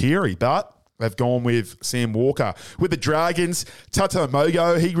drop Keary, but they've gone with Sam Walker. With the Dragons, Tato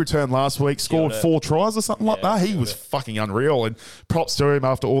Mogo, he returned last week, scored 4 tries or something like that. He was fucking unreal, and props to him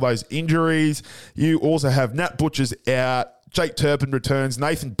after all those injuries. You also have Nat Butcher's out. Jake Turpin returns.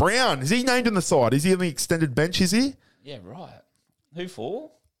 Nathan Brown, is he named in the side? Is he on the extended bench, is he? Yeah, right. Who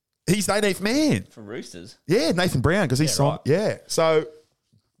for? He's the 18th man. For Roosters? Yeah, Nathan Brown, because he's signed. Right. Yeah, so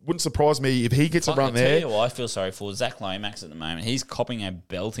wouldn't surprise me if he gets a run there. I tell you what I feel sorry for Zach Lomax at the moment. He's copping a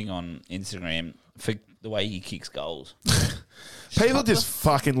belting on Instagram for the way he kicks goals. People just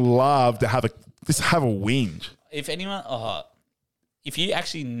fucking love to have a whinge. If anyone... if you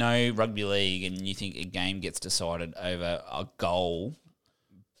actually know rugby league and you think a game gets decided over a goal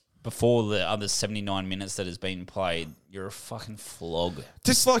before the other 79 minutes that has been played, you're a fucking flog.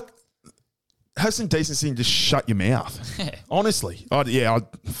 Just like, have some decency and just shut your mouth. Yeah. Honestly.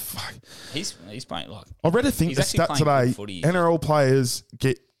 Fuck. He's playing like... I read a thing, the stat today, NRL players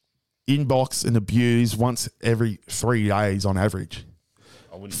get inbox and abused once every 3 days on average.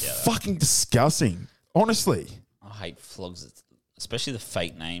 I wouldn't doubt that. Fucking disgusting. Honestly. I hate flogs. Especially the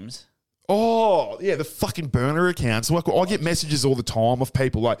fake names. Oh, yeah, the fucking burner accounts. Like, I get messages all the time of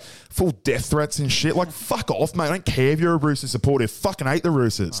people, like, full death threats and shit. Like, fuck off, mate. I don't care if you're a Rooster supporter. Fucking hate the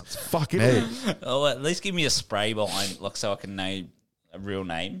Roosters. Fucking hate. Oh, at least give me a spray behind, like, so I can know a real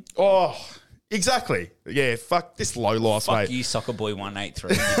name. Oh, exactly. Yeah, fuck this low life, mate. Fuck you, Soccer Boy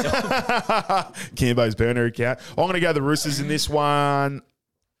 183. Cambo's burner account. I'm going to go the Roosters in this one.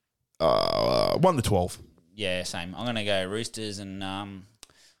 1-12. Yeah, same. I'm going to go Roosters, and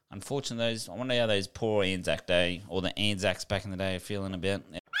unfortunately, I wonder how those poor Anzac Day, or the Anzacs back in the day, are feeling about.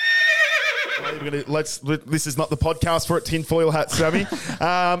 This is not the podcast for it, tinfoil hat, Sammy.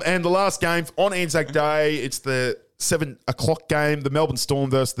 And the last game on Anzac Day, it's the 7 o'clock game, the Melbourne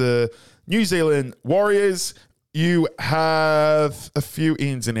Storm versus the New Zealand Warriors. You have a few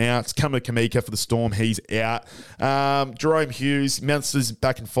ins and outs. Kamika for the Storm, he's out. Jerome Hughes, Munster's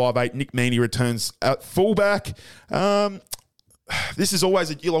back in 5'8". Nick Meaney returns at fullback. This is always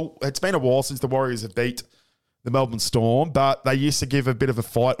it's been a while since the Warriors have beat the Melbourne Storm, but they used to give a bit of a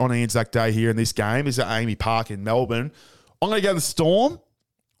fight on Anzac Day here in this game. Is at Amy Park in Melbourne. I'm going to go the Storm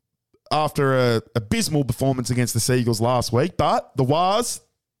after a abysmal performance against the Seagulls last week, but the Wars,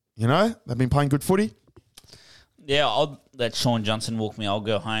 they've been playing good footy. Yeah, I'll let Sean Johnson walk me. I'll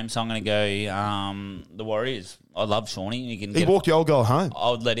go home, so I'm going to go the Warriors. I love Shawnee. He walked your old girl home.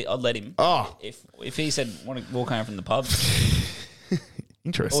 I'd let him. Oh, if he said want to walk home from the pub.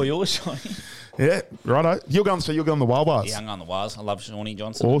 Interesting. Or yours, Shawnee. Yeah, righto. You're going the Wild Bars. Yeah, I'm on the wires. I love Shawnee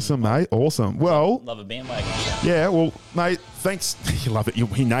Johnson. Awesome, mate. Awesome. Well, Love a bandwagon. yeah, well, mate, thanks. You love it.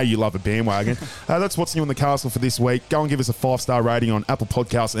 We know you love a bandwagon. That's what's new in the castle for this week. Go and give us a 5-star rating on Apple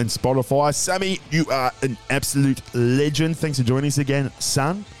Podcasts and Spotify. Sammy, you are an absolute legend. Thanks for joining us again,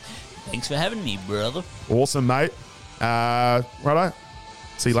 son. Thanks for having me, brother. Awesome, mate. Righto.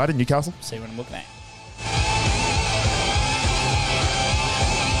 See you later, Newcastle. See you when I'm looking at.